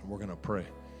we're going to pray.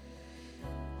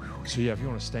 So yeah, if you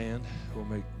want to stand, we'll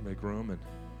make room. And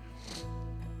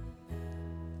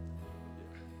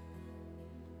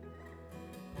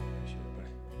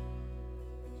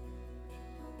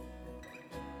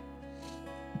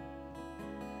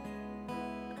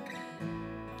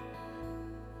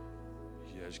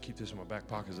just keep this in my back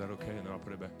pocket. Is that okay? And then I'll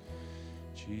put it back.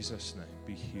 Jesus' name,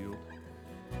 be healed.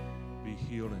 Be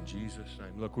healed in Jesus'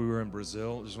 name. Look, we were in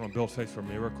Brazil. Just want to build faith for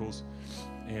miracles.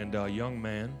 And a young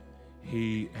man,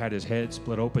 he had his head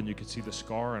split open. You could see the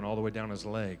scar and all the way down his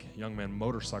leg. Young man,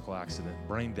 motorcycle accident,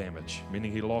 brain damage,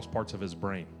 meaning he lost parts of his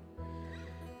brain.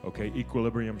 Okay,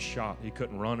 equilibrium shot. He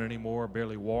couldn't run anymore,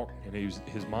 barely walk. And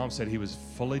his mom said he was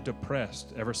fully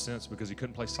depressed ever since because he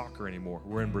couldn't play soccer anymore.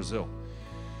 We're in Brazil.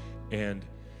 And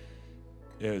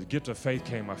the gift of faith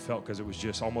came, I felt, because it was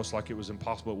just almost like it was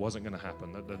impossible. It wasn't going to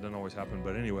happen. That didn't always happen.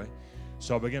 But anyway,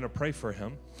 so I began to pray for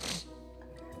him.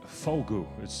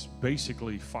 Fogo. It's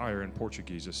basically fire in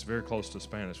Portuguese. It's very close to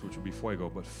Spanish, which would be fuego,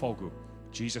 but fogo.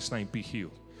 Jesus' name, be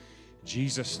healed.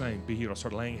 Jesus' name, be healed. I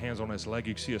started laying hands on his leg.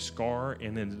 You can see a scar,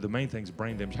 and then the main thing is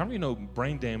brain damage. How many know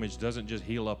brain damage doesn't just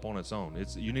heal up on its own?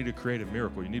 You need to create a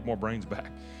miracle. You need more brains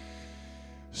back.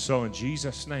 So in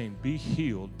Jesus' name, be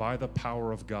healed by the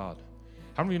power of God.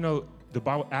 How many of you know the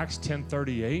Bible, Acts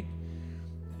 10:38?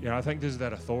 Yeah, I think this is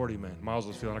that authority, man. Miles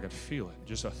was feeling, I could feel it.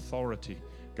 Just authority,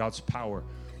 God's power.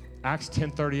 Acts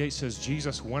 10:38 says,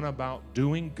 Jesus went about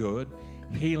doing good,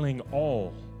 healing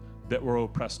all that were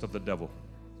oppressed of the devil.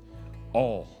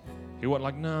 All. He wasn't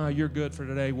like, nah, you're good for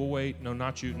today. We'll wait. No,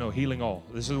 not you. No, healing all.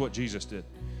 This is what Jesus did.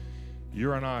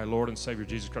 You and I, Lord and Savior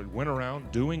Jesus Christ, went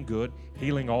around doing good,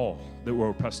 healing all that were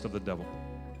oppressed of the devil.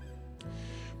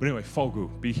 But anyway,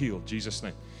 Fogu, be healed, Jesus'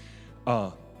 name.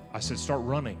 I said, start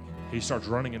running. He starts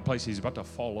running in place. He's about to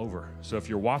fall over. So if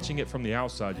you're watching it from the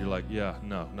outside, you're like, yeah,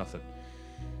 no, nothing.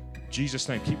 Jesus'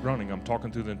 name, keep running. I'm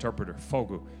talking through the interpreter.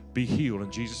 Fogu, be healed.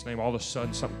 In Jesus' name, all of a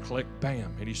sudden, something clicked,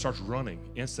 bam, and he starts running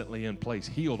instantly in place,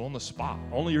 healed on the spot.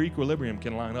 Only your equilibrium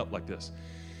can line up like this.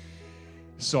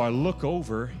 So I look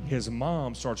over, his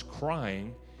mom starts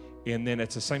crying, and then at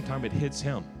the same time, it hits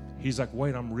him. He's like,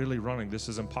 wait, I'm really running. This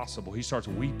is impossible. He starts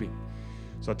weeping.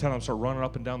 So I tell him, start running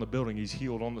up and down the building. He's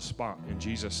healed on the spot in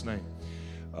Jesus' name.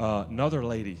 Another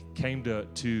lady came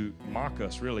to mock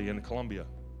us, really, in Colombia.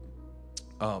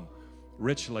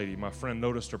 Rich lady, my friend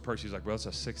noticed her purse. He's like, well, that's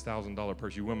a $6,000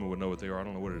 purse. You women would know what they are. I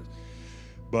don't know what it is.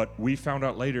 But we found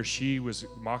out later she was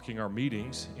mocking our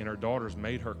meetings, and her daughters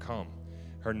made her come.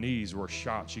 Her knees were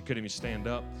shot. She couldn't even stand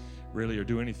up, really, or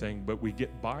do anything. But we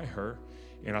get by her,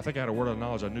 and I think I had a word of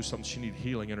knowledge. I knew something. She needed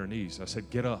healing in her knees. I said,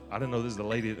 get up. I didn't know this is the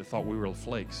lady that thought we were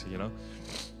flakes, you know.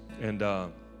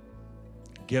 And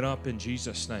get up in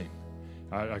Jesus' name.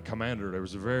 I commanded her. There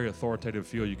was a very authoritative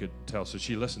feel, you could tell. So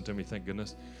she listened to me, thank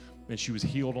goodness. And she was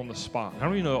healed on the spot. How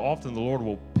do you know often the Lord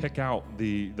will pick out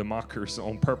the mockers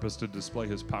on purpose to display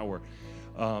his power?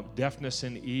 Deafness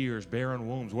in ears, barren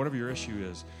wombs, whatever your issue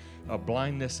is.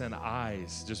 Blindness in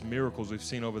eyes, just miracles we've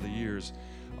seen over the years.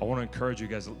 I want to encourage you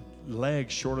guys,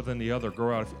 legs shorter than the other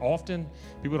grow out. Often,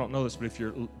 people don't know this, but if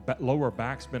your lower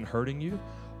back's been hurting you,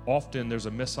 often there's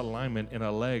a misalignment in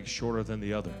a leg shorter than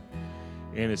the other.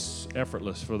 and it's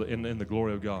effortless in the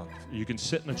glory of God. You can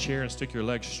sit in a chair and stick your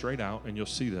legs straight out, and you'll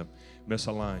see them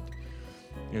misaligned.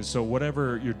 And so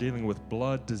whatever you're dealing with,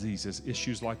 blood diseases,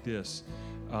 issues like this,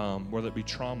 whether it be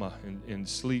trauma and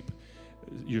sleep,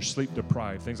 you're sleep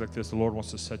deprived, things like this, the Lord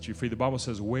wants to set you free. The Bible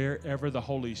says wherever the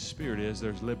Holy Spirit is,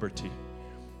 there's liberty.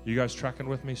 You guys tracking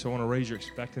with me? So I want to raise your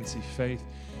expectancy, faith,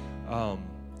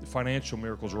 financial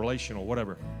miracles, relational,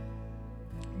 whatever.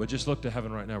 But just look to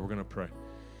heaven right now. We're going to pray.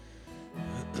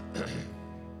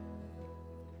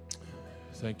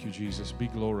 Thank you, Jesus. Be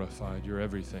glorified. You're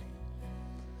everything.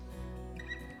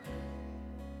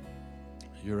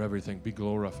 You're everything. Be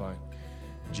glorified.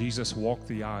 Jesus, walk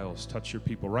the aisles. Touch your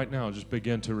people. Right now, just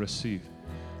begin to receive.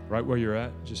 Right where you're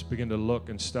at, just begin to look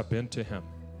and step into Him.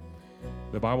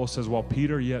 The Bible says, while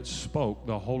Peter yet spoke,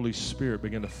 the Holy Spirit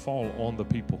began to fall on the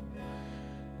people.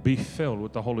 Be filled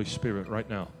with the Holy Spirit right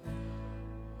now.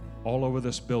 All over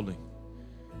this building,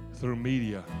 through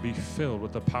media, be filled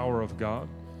with the power of God.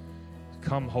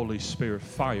 Come, Holy Spirit,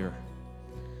 fire,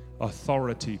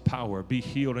 authority, power. Be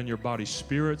healed in your body.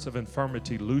 Spirits of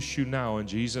infirmity, loose you now in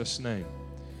Jesus' name.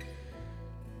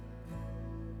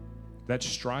 That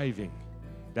striving,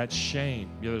 that shame,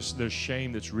 there's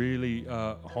shame that's really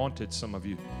haunted some of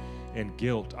you, and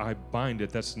guilt, I bind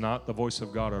it. That's not the voice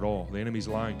of God at all. The enemy's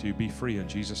lying to you. Be free in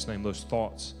Jesus' name. Those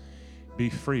thoughts, be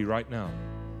free right now.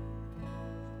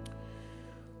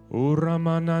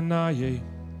 Uramananaye,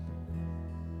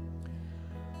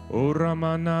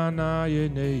 Uramananaye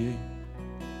neye.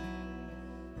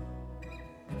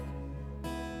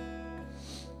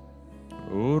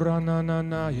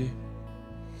 Uranananaye.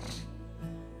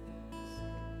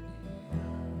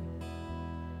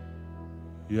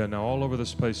 Yeah, now all over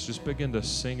this place, just begin to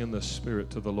sing in the Spirit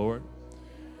to the Lord.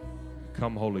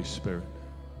 Come, Holy Spirit.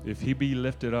 If He be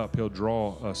lifted up, He'll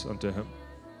draw us unto Him.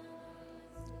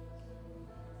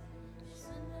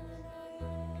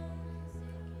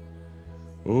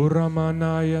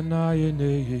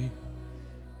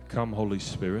 Come, Holy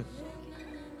Spirit.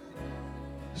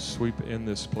 Sweep in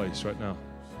this place right now.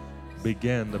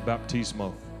 Begin the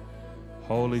baptismo.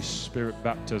 Holy Spirit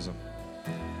baptism.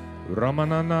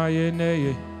 Ramananaye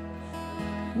neye.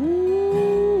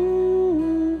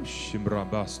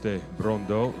 Shimrabaste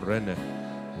brondo rene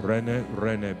brina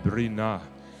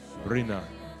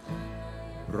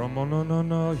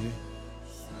Ramananaye.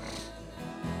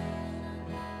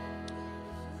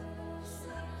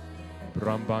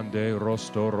 Brambande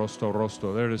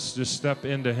rosto. There it is. Just step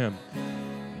into Him.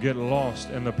 Get lost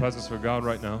in the presence of God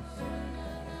right now.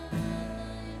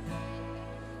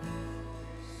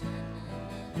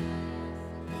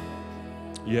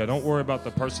 Yeah, don't worry about the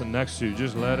person next to you.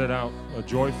 Just let it out. A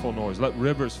joyful noise. Let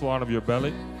rivers flow out of your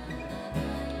belly.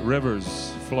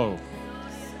 Rivers flow.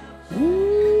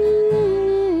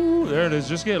 Ooh, there it is.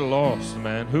 Just get lost,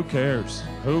 man. Who cares?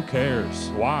 Who cares?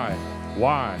 Why?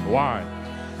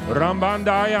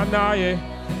 Rambandaya naye.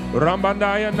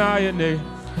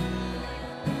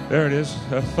 There it is.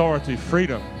 Authority,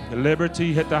 freedom,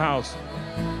 liberty hit the house.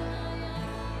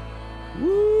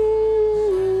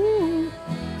 Woo.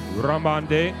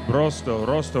 Rambande, rosto.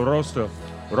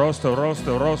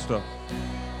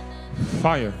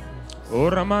 Fire.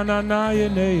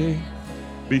 Oramananaye.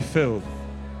 Be filled.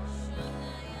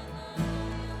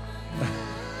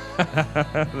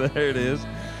 There it is.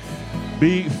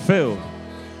 Be filled.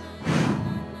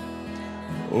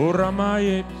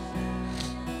 Oramaye.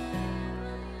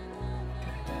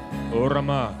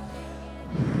 Orama.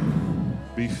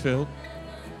 Be filled.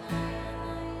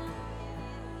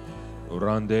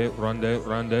 Rande.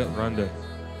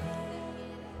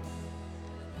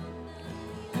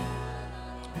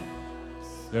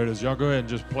 There it is. Y'all go ahead and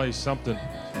just play something.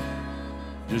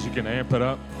 Just you can amp it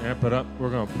up. We're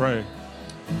going to pray.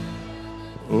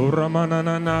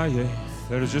 Oramananaye.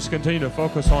 There it is. Just continue to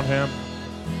focus on Him.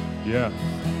 Yeah.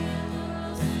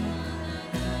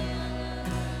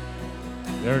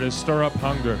 There it is. Stir up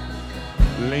hunger.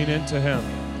 Lean into Him.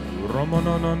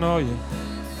 Romonononoye.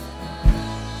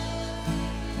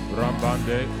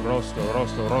 Rambande, rosto.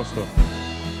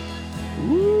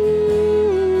 Ooh,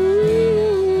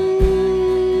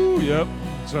 yep.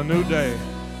 It's a new day.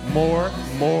 More.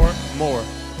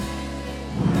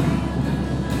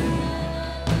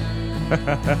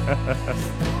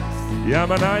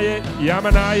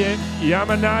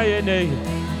 Yamanaye ne.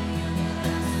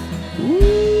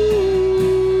 Ooh.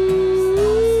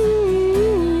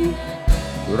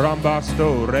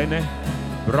 Rambasto rene,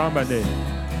 brambane.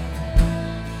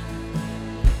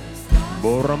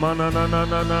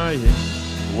 Boramananananaye.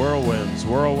 Whirlwinds.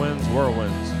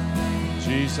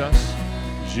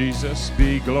 Jesus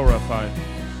be glorified.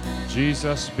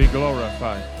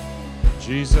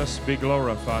 Jesus, be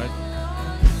glorified.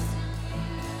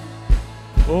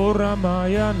 O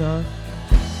Ramayana,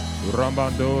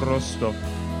 Rambando Rosto,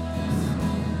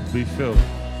 be filled.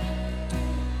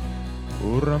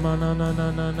 O Ramana na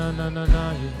na na na na na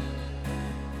na.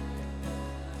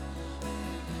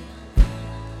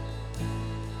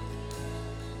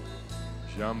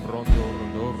 Jambrondo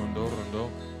rondo rondo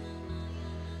rondo.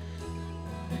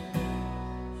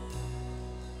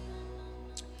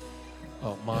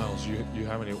 Oh, Miles, you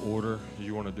have any order?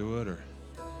 You want to do it or?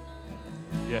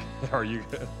 Yeah, are you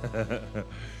good?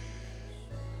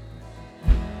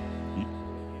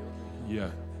 Yeah,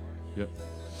 yep.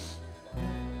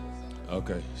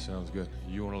 Okay, sounds good.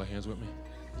 You want to lay hands with me?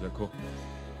 Is that cool?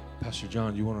 Pastor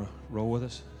John, you want to roll with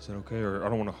us? Is that okay? Or I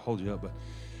don't want to hold you up, but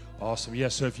awesome. Yeah,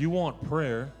 so if you want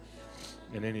prayer,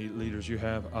 and any leaders you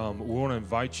have, we want to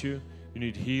invite you. You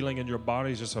need healing in your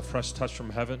body, just a fresh touch from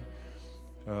heaven.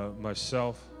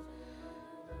 Myself,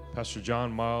 Pastor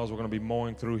John, Miles, we're going to be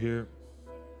mowing through here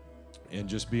and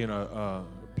just be in a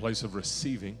place of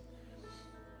receiving.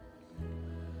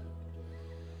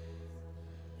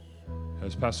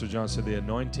 As Pastor John said, the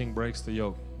anointing breaks the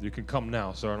yoke. You can come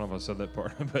now. So I don't know if I said that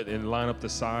part, but line up the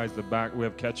sides, the back. We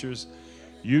have catchers.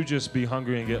 You just be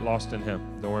hungry and get lost in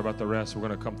Him. Don't worry about the rest. We're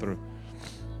going to come through.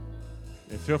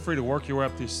 And feel free to work your way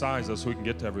up these sides so we can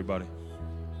get to everybody.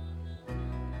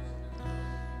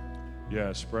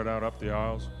 Yeah, spread out up the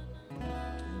aisles.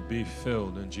 Be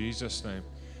filled in Jesus' name.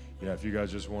 Yeah, if you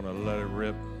guys just want to let it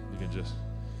rip, you can just.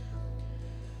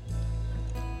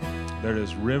 There it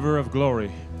is. River of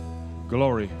glory.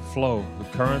 Glory, flow. The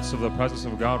currents of the presence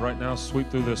of God right now sweep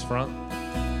through this front.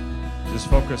 Just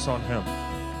focus on Him.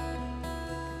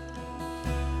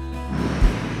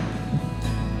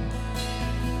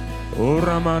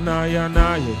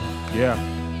 Yeah.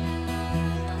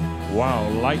 Wow,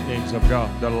 lightnings of God.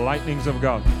 The lightnings of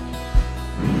God.